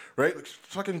clockwork, right? Like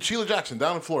fucking Sheila Jackson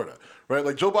down in Florida, right?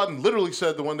 Like Joe Biden literally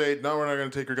said the one day, no, we're not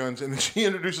going to take your guns, and then she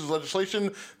introduces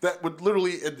legislation that would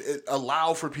literally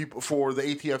allow for the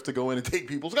ATF to go in and take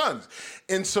people's guns,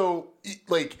 and so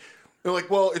like. They're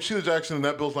like, well, it's Sheila Jackson, and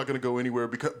that bill's not going to go anywhere.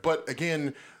 But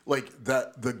again, like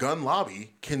that, the gun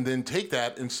lobby can then take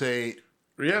that and say,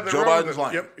 Yeah, Joe Biden's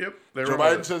lying. Yep. Joe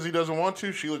Biden says he doesn't want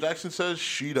to. Sheila Jackson says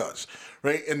she does,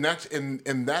 right? And that's and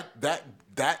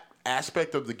that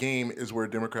aspect of the game is where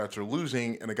Democrats are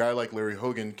losing, and a guy like Larry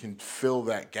Hogan can fill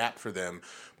that gap for them.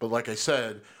 But like I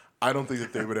said, I don't think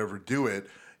that they would ever do it,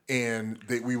 and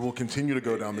we will continue to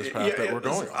go down this path that we're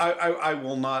going on. I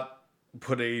will not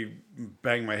put a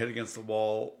bang my head against the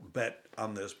wall bet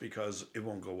on this because it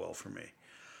won't go well for me.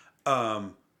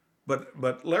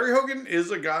 But Larry Hogan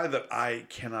is a guy that I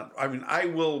cannot. I mean, I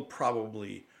will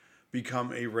probably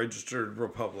become a registered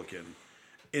Republican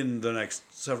in the next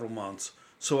several months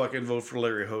so I can vote for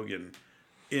Larry Hogan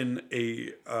in a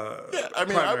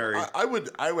primary. I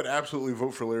would absolutely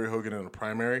vote for Larry Hogan in a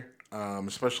primary,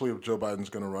 especially if Joe Biden's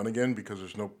going to run again, because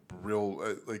there's no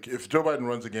real like if Joe Biden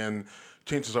runs again,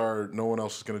 chances are no one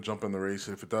else is going to jump in the race.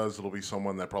 If it does, it'll be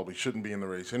someone that probably shouldn't be in the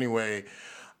race anyway.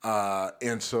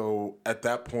 And so at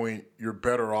that point, you're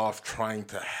better off trying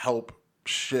to help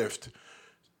shift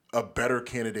a better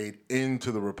candidate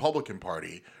into the Republican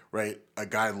Party, right? A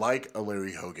guy like a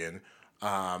Larry Hogan.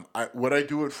 Would I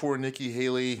do it for Nikki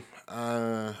Haley?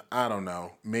 I don't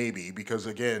know. Maybe, because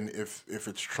again, if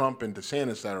it's Trump and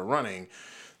DeSantis that are running,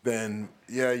 then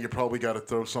yeah, you probably got to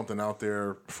throw something out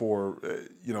there for,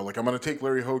 like I'm going to take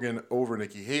Larry Hogan over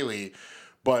Nikki Haley.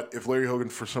 But if Larry Hogan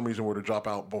for some reason were to drop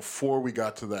out before we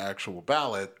got to the actual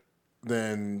ballot,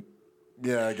 then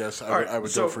yeah, I guess I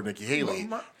would go for Nikki Haley.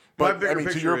 But I mean,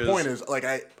 to your point is like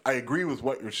I agree with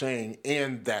what you're saying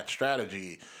and that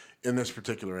strategy in this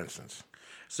particular instance.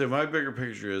 So my bigger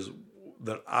picture is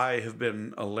that I have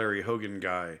been a Larry Hogan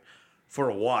guy for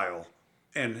a while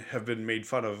and have been made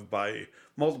fun of by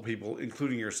multiple people,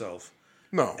 including yourself.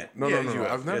 No. Yes,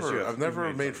 I've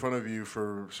never made fun of you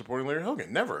for supporting Larry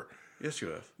Hogan. Never. Yes, you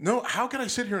have. No, how can I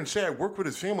sit here and say I work with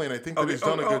his family and I think that he's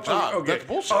done a good job? Okay. That's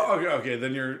bullshit. Okay,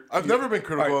 then you're... I've never been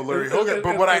critical of Larry Hogan,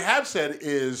 but what I have said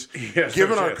is,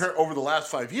 given our current, over the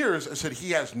last 5 years, I said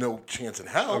he has no chance in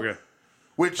hell. Okay.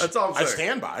 Which That's all I'm I saying.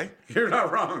 stand by. You're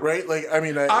not wrong. Right? Like, I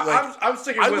mean, I'm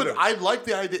sticking with him. I like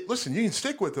the idea. Listen, you can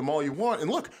stick with him all you want.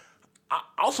 And look,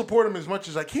 I'll support him as much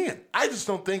as I can. I just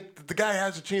don't think that the guy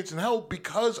has a chance in hell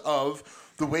because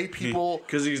of the way people...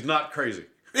 Because he's not crazy.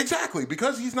 Exactly,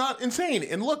 because he's not insane.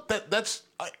 And look, that's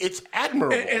it's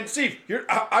admirable. And Steve,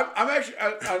 I'm actually...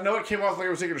 I know it came off like I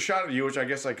was taking a shot at you, which I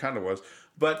guess I kind of was.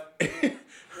 But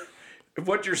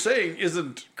what you're saying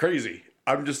isn't crazy.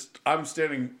 I'm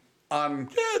standing on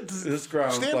this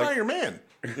ground. Stand by your man.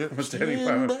 I'm standing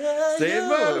by my... Stand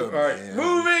by. All right, man.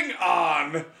 moving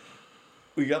on.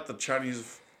 We got the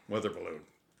Chinese weather balloon.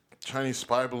 Chinese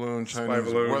spy balloon, Chinese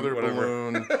balloon, weather whatever.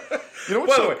 balloon. You know By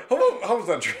what's the way, how was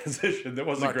that transition? That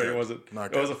wasn't Not great, good. was it?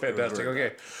 Not It was a good. It was fantastic. very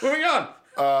Okay, moving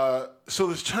on. So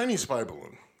this Chinese spy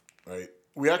balloon, right?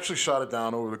 We actually shot it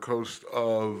down over the coast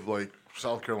of like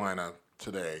South Carolina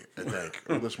today, I think,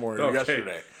 or this morning, or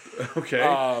yesterday. Okay.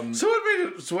 So it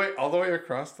made its way all the way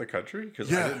across the country?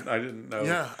 Because I didn't know.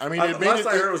 Yeah, I mean, I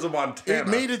heard it was in Montana. It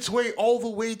made its way all the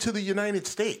way to the United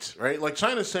States, right? Like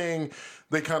China's saying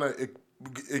they kind of,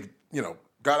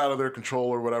 got out of their control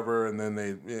or whatever, and then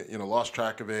they, lost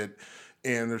track of it.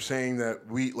 And they're saying that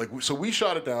we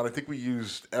shot it down. I think we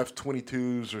used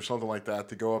F-22s or something like that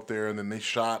to go up there, and then they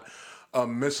shot a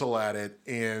missile at it.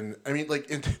 And I mean,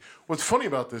 what's funny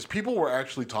about this, people were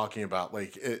actually talking about,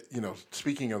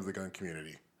 speaking of the gun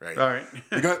community, right? All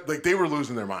right. They were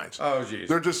losing their minds. Oh, geez.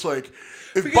 They're just like,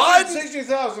 if Because Biden,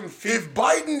 60,000 feet. if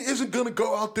Biden isn't going to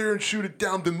go out there and shoot it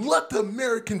down, then let the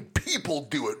American people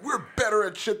do it. We're better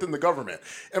at shit than the government.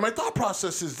 And my thought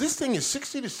process is this thing is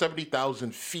 60 to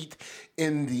 70,000 feet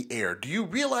in the air. Do you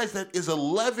realize that is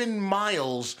 11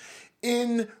 miles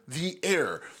in the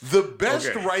air? The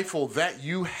best rifle that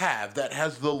you have that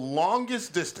has the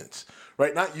longest distance,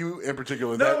 right? Not you in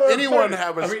particular. No, that anyone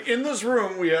have a... I mean, in this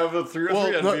room, we have a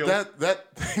 303 Enfield.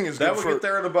 That thing is that good would get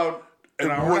there in about an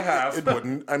hour and a half. It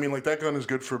wouldn't. I mean, like, that gun is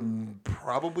good for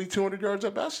probably 200 yards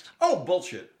at best. Oh,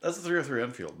 bullshit. That's a 303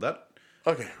 Enfield.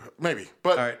 Okay, maybe.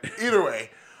 But right. Either way,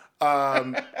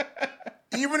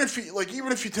 even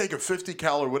if you take a 50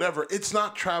 cal or whatever, it's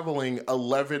not traveling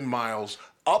 11 miles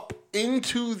up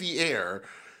into the air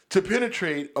to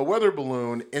penetrate a weather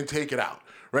balloon and take it out.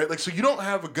 Right? Like, so you don't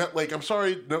have a gun. Like, I'm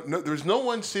sorry, no, there's no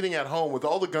one sitting at home with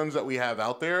all the guns that we have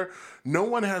out there. No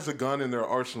one has a gun in their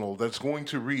arsenal that's going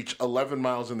to reach 11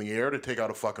 miles in the air to take out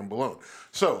a fucking balloon.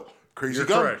 So, You're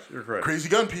correct. Crazy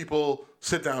gun people,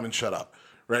 sit down and shut up.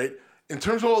 Right? In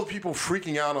terms of all the people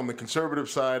freaking out on the conservative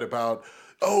side about,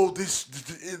 oh, this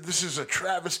is a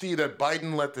travesty that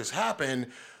Biden let this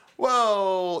happen.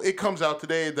 Well, it comes out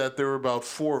today that there were about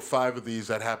 4 or 5 of these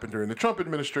that happened during the Trump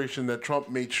administration that Trump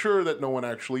made sure that no one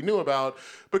actually knew about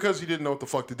because he didn't know what the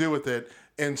fuck to do with it.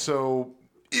 And so,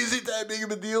 is it that big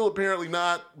of a deal? Apparently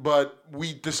not, but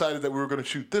we decided that we were going to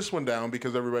shoot this one down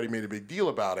because everybody made a big deal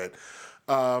about it.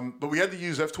 But we had to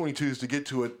use F-22s to get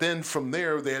to it. Then from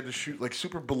there, they had to shoot like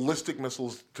super ballistic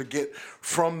missiles to get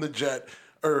from the jet.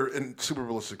 And super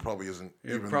ballistic probably isn't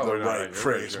even the right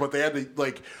phrase. But they had to,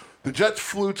 like, the jets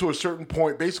flew to a certain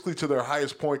point, basically to their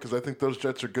highest point, because I think those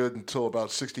jets are good until about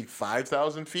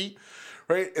 65,000 feet.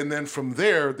 Right? And then from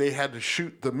there, they had to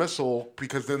shoot the missile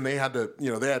because then they had to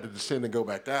descend and go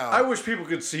back down. I wish people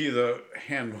could see the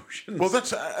hand motions. Well,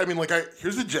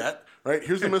 here's the jet. Right,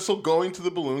 here's the missile going to the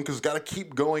balloon because it's got to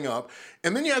keep going up,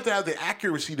 and then you have to have the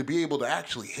accuracy to be able to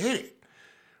actually hit it.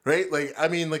 Right, like I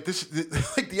mean, like this,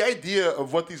 like the idea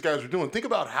of what these guys are doing. Think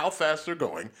about how fast they're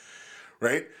going,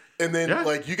 right? And then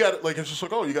like you got like it's just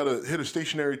like, oh, you got to hit a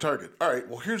stationary target. All right,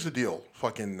 well here's the deal,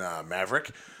 fucking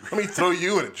Maverick. Let me throw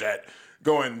you in a jet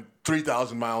going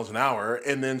 3,000 miles an hour,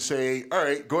 and then say, all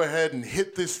right, go ahead and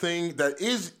hit this thing that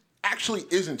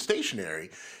isn't stationary.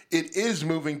 It is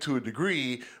moving to a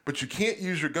degree, but you can't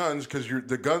use your guns because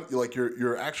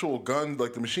your actual gun,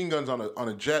 like the machine guns on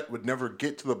a jet, would never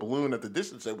get to the balloon at the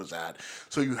distance it was at.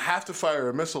 So you have to fire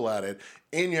a missile at it,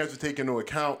 and you have to take into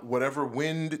account whatever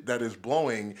wind that is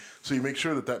blowing, so you make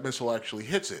sure that missile actually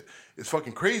hits it. It's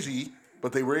fucking crazy,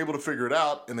 but they were able to figure it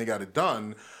out and they got it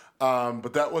done.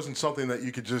 But that wasn't something that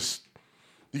you could just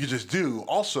do.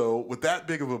 Also, with that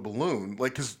big of a balloon,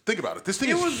 like, because think about it, this thing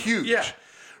is huge. Yeah.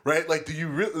 Right? Like,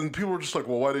 and people were just like,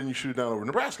 well, why didn't you shoot it down over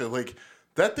Nebraska? Like,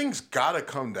 that thing's got to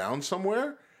come down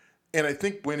somewhere. And I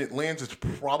think when it lands, it's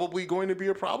probably going to be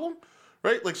a problem.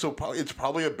 Right? Like, so it's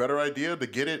probably a better idea to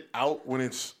get it out when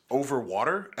it's over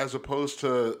water as opposed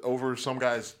to over some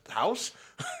guy's house.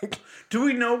 Do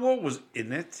we know what was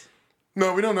in it?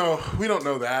 No, we don't know. We don't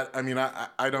know that. I mean,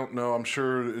 I don't know. I'm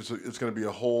sure it's going to be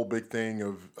a whole big thing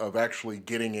of actually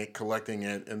getting it, collecting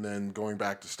it, and then going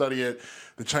back to study it.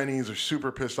 The Chinese are super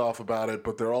pissed off about it,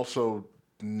 but they're also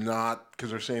not, because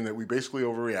they're saying that we basically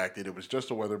overreacted. It was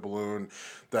just a weather balloon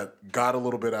that got a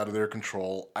little bit out of their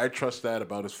control. I trust that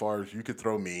about as far as you could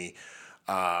throw me.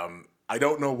 I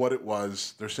don't know what it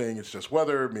was. They're saying it's just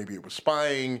weather. Maybe it was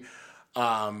spying.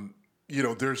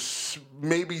 There's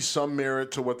maybe some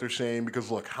merit to what they're saying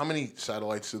because, look, how many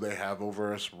satellites do they have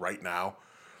over us right now?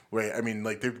 Wait, I mean,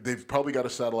 like, they've probably got a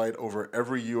satellite over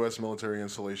every U.S. military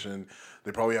installation.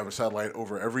 They probably have a satellite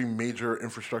over every major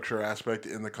infrastructure aspect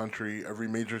in the country, every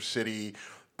major city.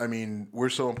 I mean, we're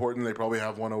so important, they probably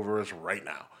have one over us right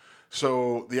now.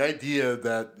 So the idea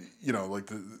that,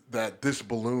 that this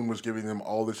balloon was giving them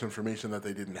all this information that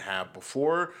they didn't have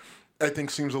before, I think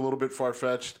seems a little bit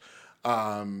far-fetched.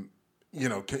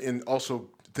 And also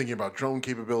thinking about drone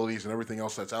capabilities and everything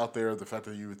else that's out there, the fact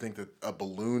that you would think that a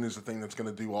balloon is the thing that's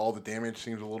going to do all the damage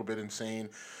seems a little bit insane.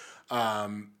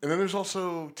 And then there's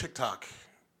also TikTok,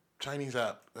 Chinese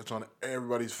app that's on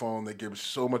everybody's phone that gives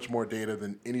so much more data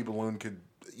than any balloon could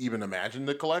even imagine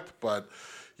to collect. But,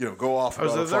 go off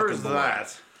about a fucking balloon.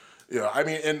 That. Yeah, I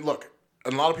mean, and look,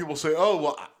 a lot of people say, oh,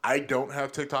 well, I don't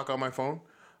have TikTok on my phone.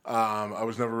 I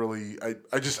was never really,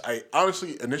 I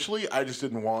honestly, initially, I just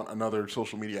didn't want another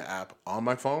social media app on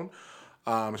my phone,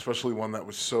 especially one that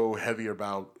was so heavy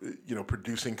about,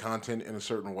 producing content in a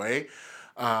certain way.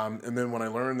 And then when I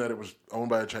learned that it was owned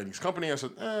by a Chinese company, I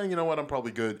said, you know what, I'm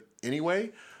probably good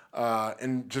anyway.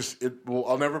 And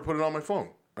I'll never put it on my phone,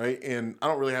 right? And I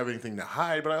don't really have anything to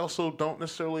hide, but I also don't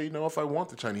necessarily know if I want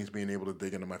the Chinese being able to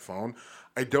dig into my phone.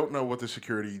 I don't know what the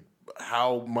security,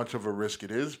 how much of a risk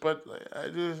it is, but I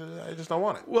just don't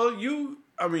want it. Well, you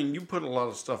put a lot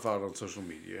of stuff out on social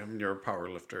media. I mean, you're a power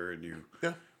lifter and you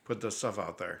put this stuff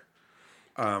out there.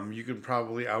 You can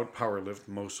probably out power lift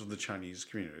most of the Chinese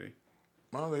community.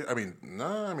 Well,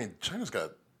 China's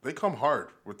got They come hard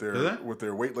with their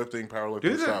weightlifting,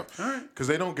 powerlifting stuff. All right. Because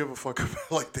they don't give a fuck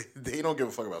about they don't give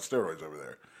a fuck about steroids over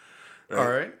there. All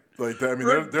right. Like I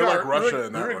mean, they're like Russia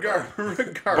in that regard.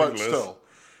 Regardless, But still,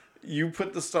 you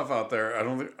put the stuff out there. I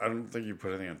don't think you put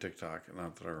anything on TikTok.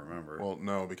 Not that I remember. well,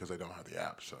 no, because I don't have the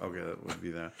app. So Okay, that would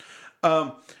be that.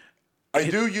 I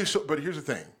do use. But here's the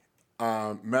thing: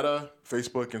 Meta,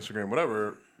 Facebook, Instagram,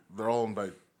 whatever. They're all owned by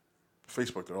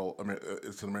Facebook. They're all. I mean,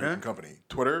 it's an American company.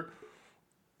 Twitter,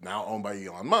 now owned by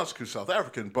Elon Musk, who's South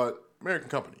African, but American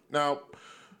company. Now,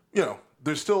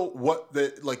 there's still what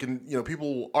they like. And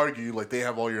people will argue like they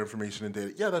have all your information and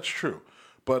data. Yeah, that's true.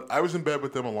 But I was in bed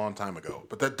with them a long time ago.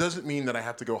 But that doesn't mean that I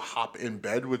have to go hop in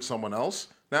bed with someone else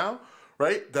now,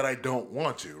 right? That I don't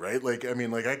want to, right? Like, I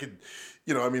mean, like I could,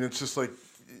 it's just like,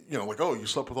 like, oh, you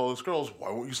slept with all those girls.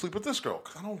 Why won't you sleep with this girl?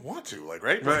 Because I don't want to, like,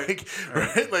 right? Right.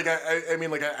 Right? Like, I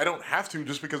mean, like, I don't have to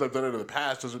just because I've done it in the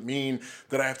past doesn't mean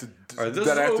that I have to. All right, this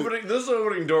is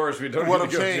opening doors we don't. What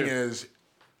I'm saying is,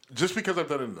 just because I've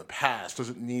done it in the past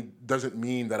doesn't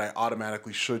mean that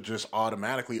I should just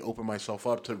automatically open myself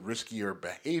up to riskier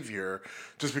behavior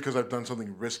just because I've done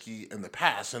something risky in the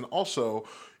past. And also,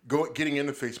 getting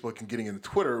into Facebook and getting into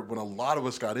Twitter, when a lot of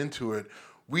us got into it,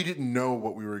 we didn't know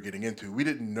what we were getting into. We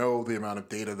didn't know the amount of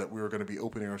data that we were going to be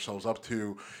opening ourselves up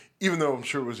to. Even though I'm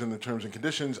sure it was in the terms and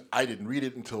conditions, I didn't read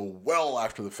it until well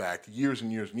after the fact, years and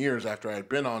years and years after I had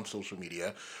been on social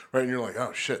media, right? And you're like,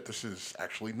 oh shit, this is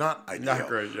actually not ideal. Not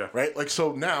great, yeah. Right? Like,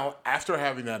 so now, after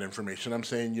having that information, I'm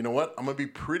saying, you know what? I'm going to be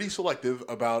pretty selective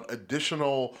about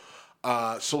additional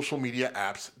social media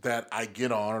apps that I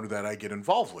get on or that I get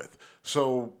involved with.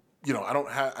 So,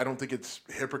 I don't think it's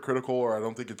hypocritical or I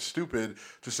don't think it's stupid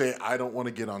to say I don't want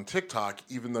to get on TikTok,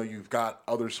 even though you've got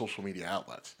other social media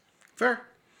outlets. Fair.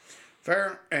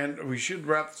 And we should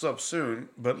wrap this up soon,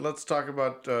 but let's talk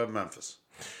about Memphis.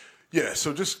 Yeah,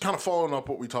 so just kind of following up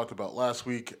what we talked about last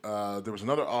week, there was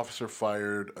another officer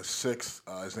fired, a sixth.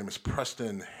 His name is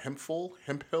Preston Hemphill.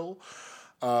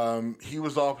 He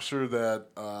was the officer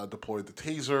that deployed the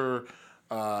taser.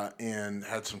 And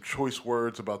had some choice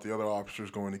words about the other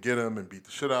officers going to get him and beat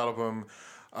the shit out of him.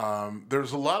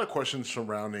 There's a lot of questions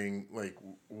surrounding, like,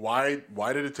 why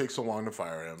did it take so long to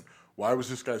fire him? Why was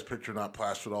this guy's picture not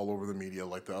plastered all over the media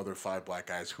like the other 5 black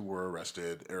guys who were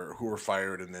arrested or who were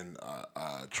fired and then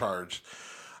charged?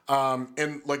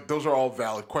 And, like, those are all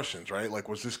valid questions, right? Like,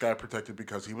 was this guy protected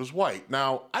because he was white?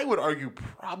 Now, I would argue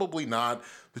probably not.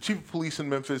 The chief of police in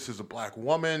Memphis is a black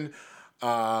woman.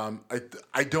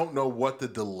 I don't know what the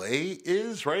delay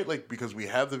is, right? Like, because we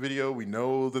have the video, we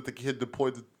know that the kid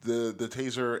deployed the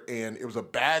taser, and it was a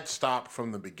bad stop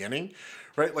from the beginning,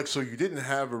 right? Like, so you didn't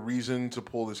have a reason to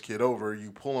pull this kid over.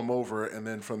 You pull him over, and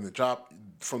then from the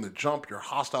jump, you're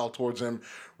hostile towards him,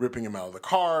 ripping him out of the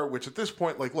car. Which at this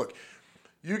point, like, look,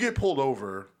 you get pulled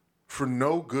over for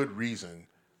no good reason,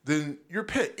 then you're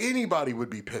pissed. Anybody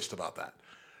would be pissed about that.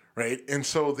 Right? And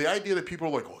so the idea that people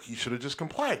are like, well, he should have just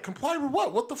complied. Comply with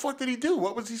what? What the fuck did he do?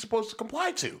 What was he supposed to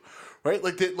comply to? Right?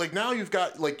 Like now you've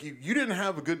got, like, you didn't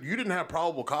have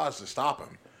probable cause to stop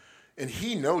him. And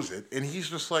he knows it. And he's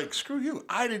just like, screw you.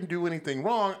 I didn't do anything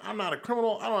wrong. I'm not a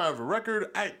criminal. I don't have a record.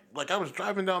 I was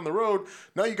driving down the road.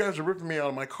 Now you guys are ripping me out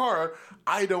of my car.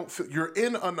 You're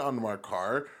in an unmarked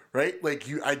car. Right? Like,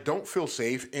 I don't feel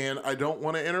safe, and I don't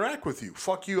want to interact with you.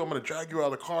 Fuck you. I'm going to drag you out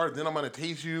of the car. Then I'm going to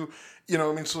tase you. You know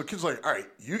what I mean? So the kid's like, all right,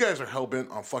 you guys are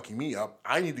hell-bent on fucking me up.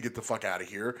 I need to get the fuck out of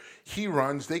here. He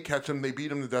runs. They catch him. They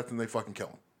beat him to death, and they fucking kill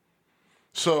him.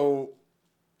 So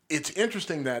it's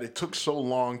interesting that it took so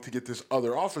long to get this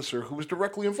other officer who was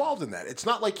directly involved in that. It's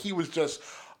not like he was just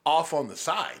off on the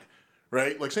side,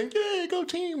 right? Like saying, yeah, go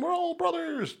team. We're all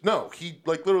brothers. No, he,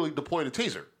 like, literally deployed a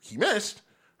taser. He missed.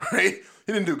 Right?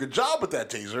 He didn't do a good job with that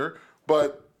taser,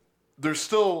 but it's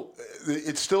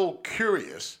still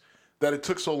curious that it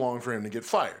took so long for him to get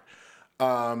fired.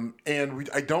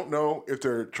 I don't know if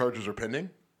their charges are pending,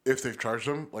 if they've charged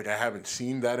him. Like, I haven't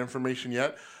seen that information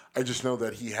yet. I just know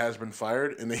that he has been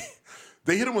fired, and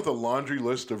they hit him with a laundry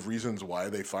list of reasons why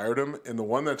they fired him, and the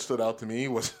one that stood out to me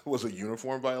was a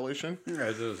uniform violation. Yeah,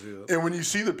 I did see that. And when you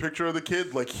see the picture of the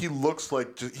kid, like, he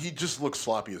just looks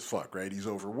sloppy as fuck, right? He's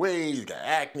overweight, he's got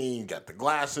acne, he's got the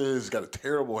glasses, he's got a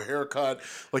terrible haircut.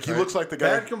 Like, he looks like the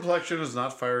guy. Bad complexion is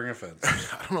not firing offense.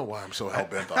 I don't know why I'm so hell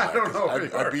bent on that. I don't know.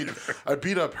 I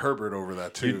beat up Herbert over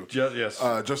that too. Yes,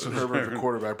 Justin Herbert, the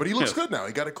quarterback, but he looks good now.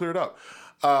 He got it cleared up.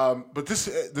 But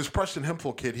this Preston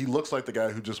Hemphill kid, he looks like the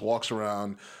guy who just walks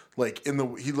around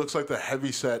he looks like the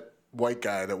heavyset white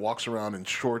guy that walks around in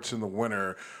shorts in the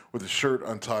winter with his shirt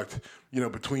untucked,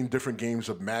 between different games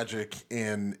of Magic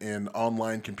and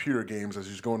online computer games as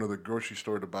he's going to the grocery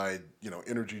store to buy,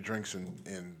 energy drinks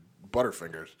and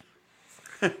Butterfingers.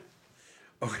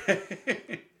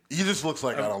 Okay. He just looks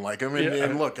like I don't like him.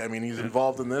 And look, I mean, he's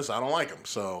involved in this. I don't like him.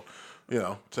 So,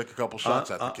 take a couple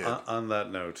shots at the kid. On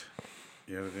that note,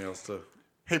 you have anything else to...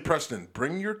 Hey, Preston,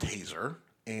 bring your taser,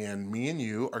 and me and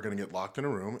you are going to get locked in a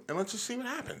room, and let's just see what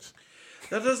happens.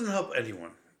 That doesn't help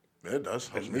anyone. It does.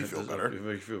 Helps me feel better. It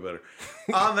makes you feel better.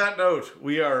 On that note,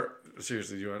 we are...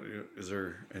 Seriously, is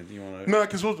there anything you want to... No,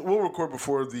 because we'll record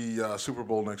before the Super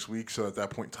Bowl next week, so at that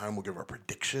point in time, we'll give our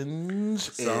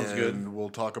predictions. Sounds good. And we'll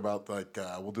talk about,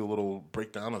 we'll do a little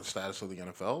breakdown of the status of the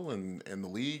NFL and the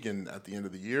league, and at the end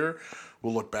of the year,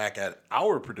 we'll look back at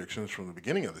our predictions from the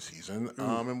beginning of the season,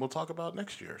 and we'll talk about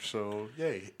next year. So,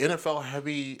 yay.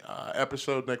 NFL-heavy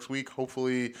episode next week.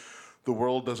 Hopefully, the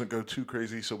world doesn't go too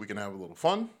crazy so we can have a little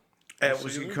fun. At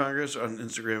Whiskey Congress on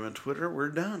Instagram and Twitter, we're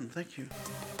done. Thank you.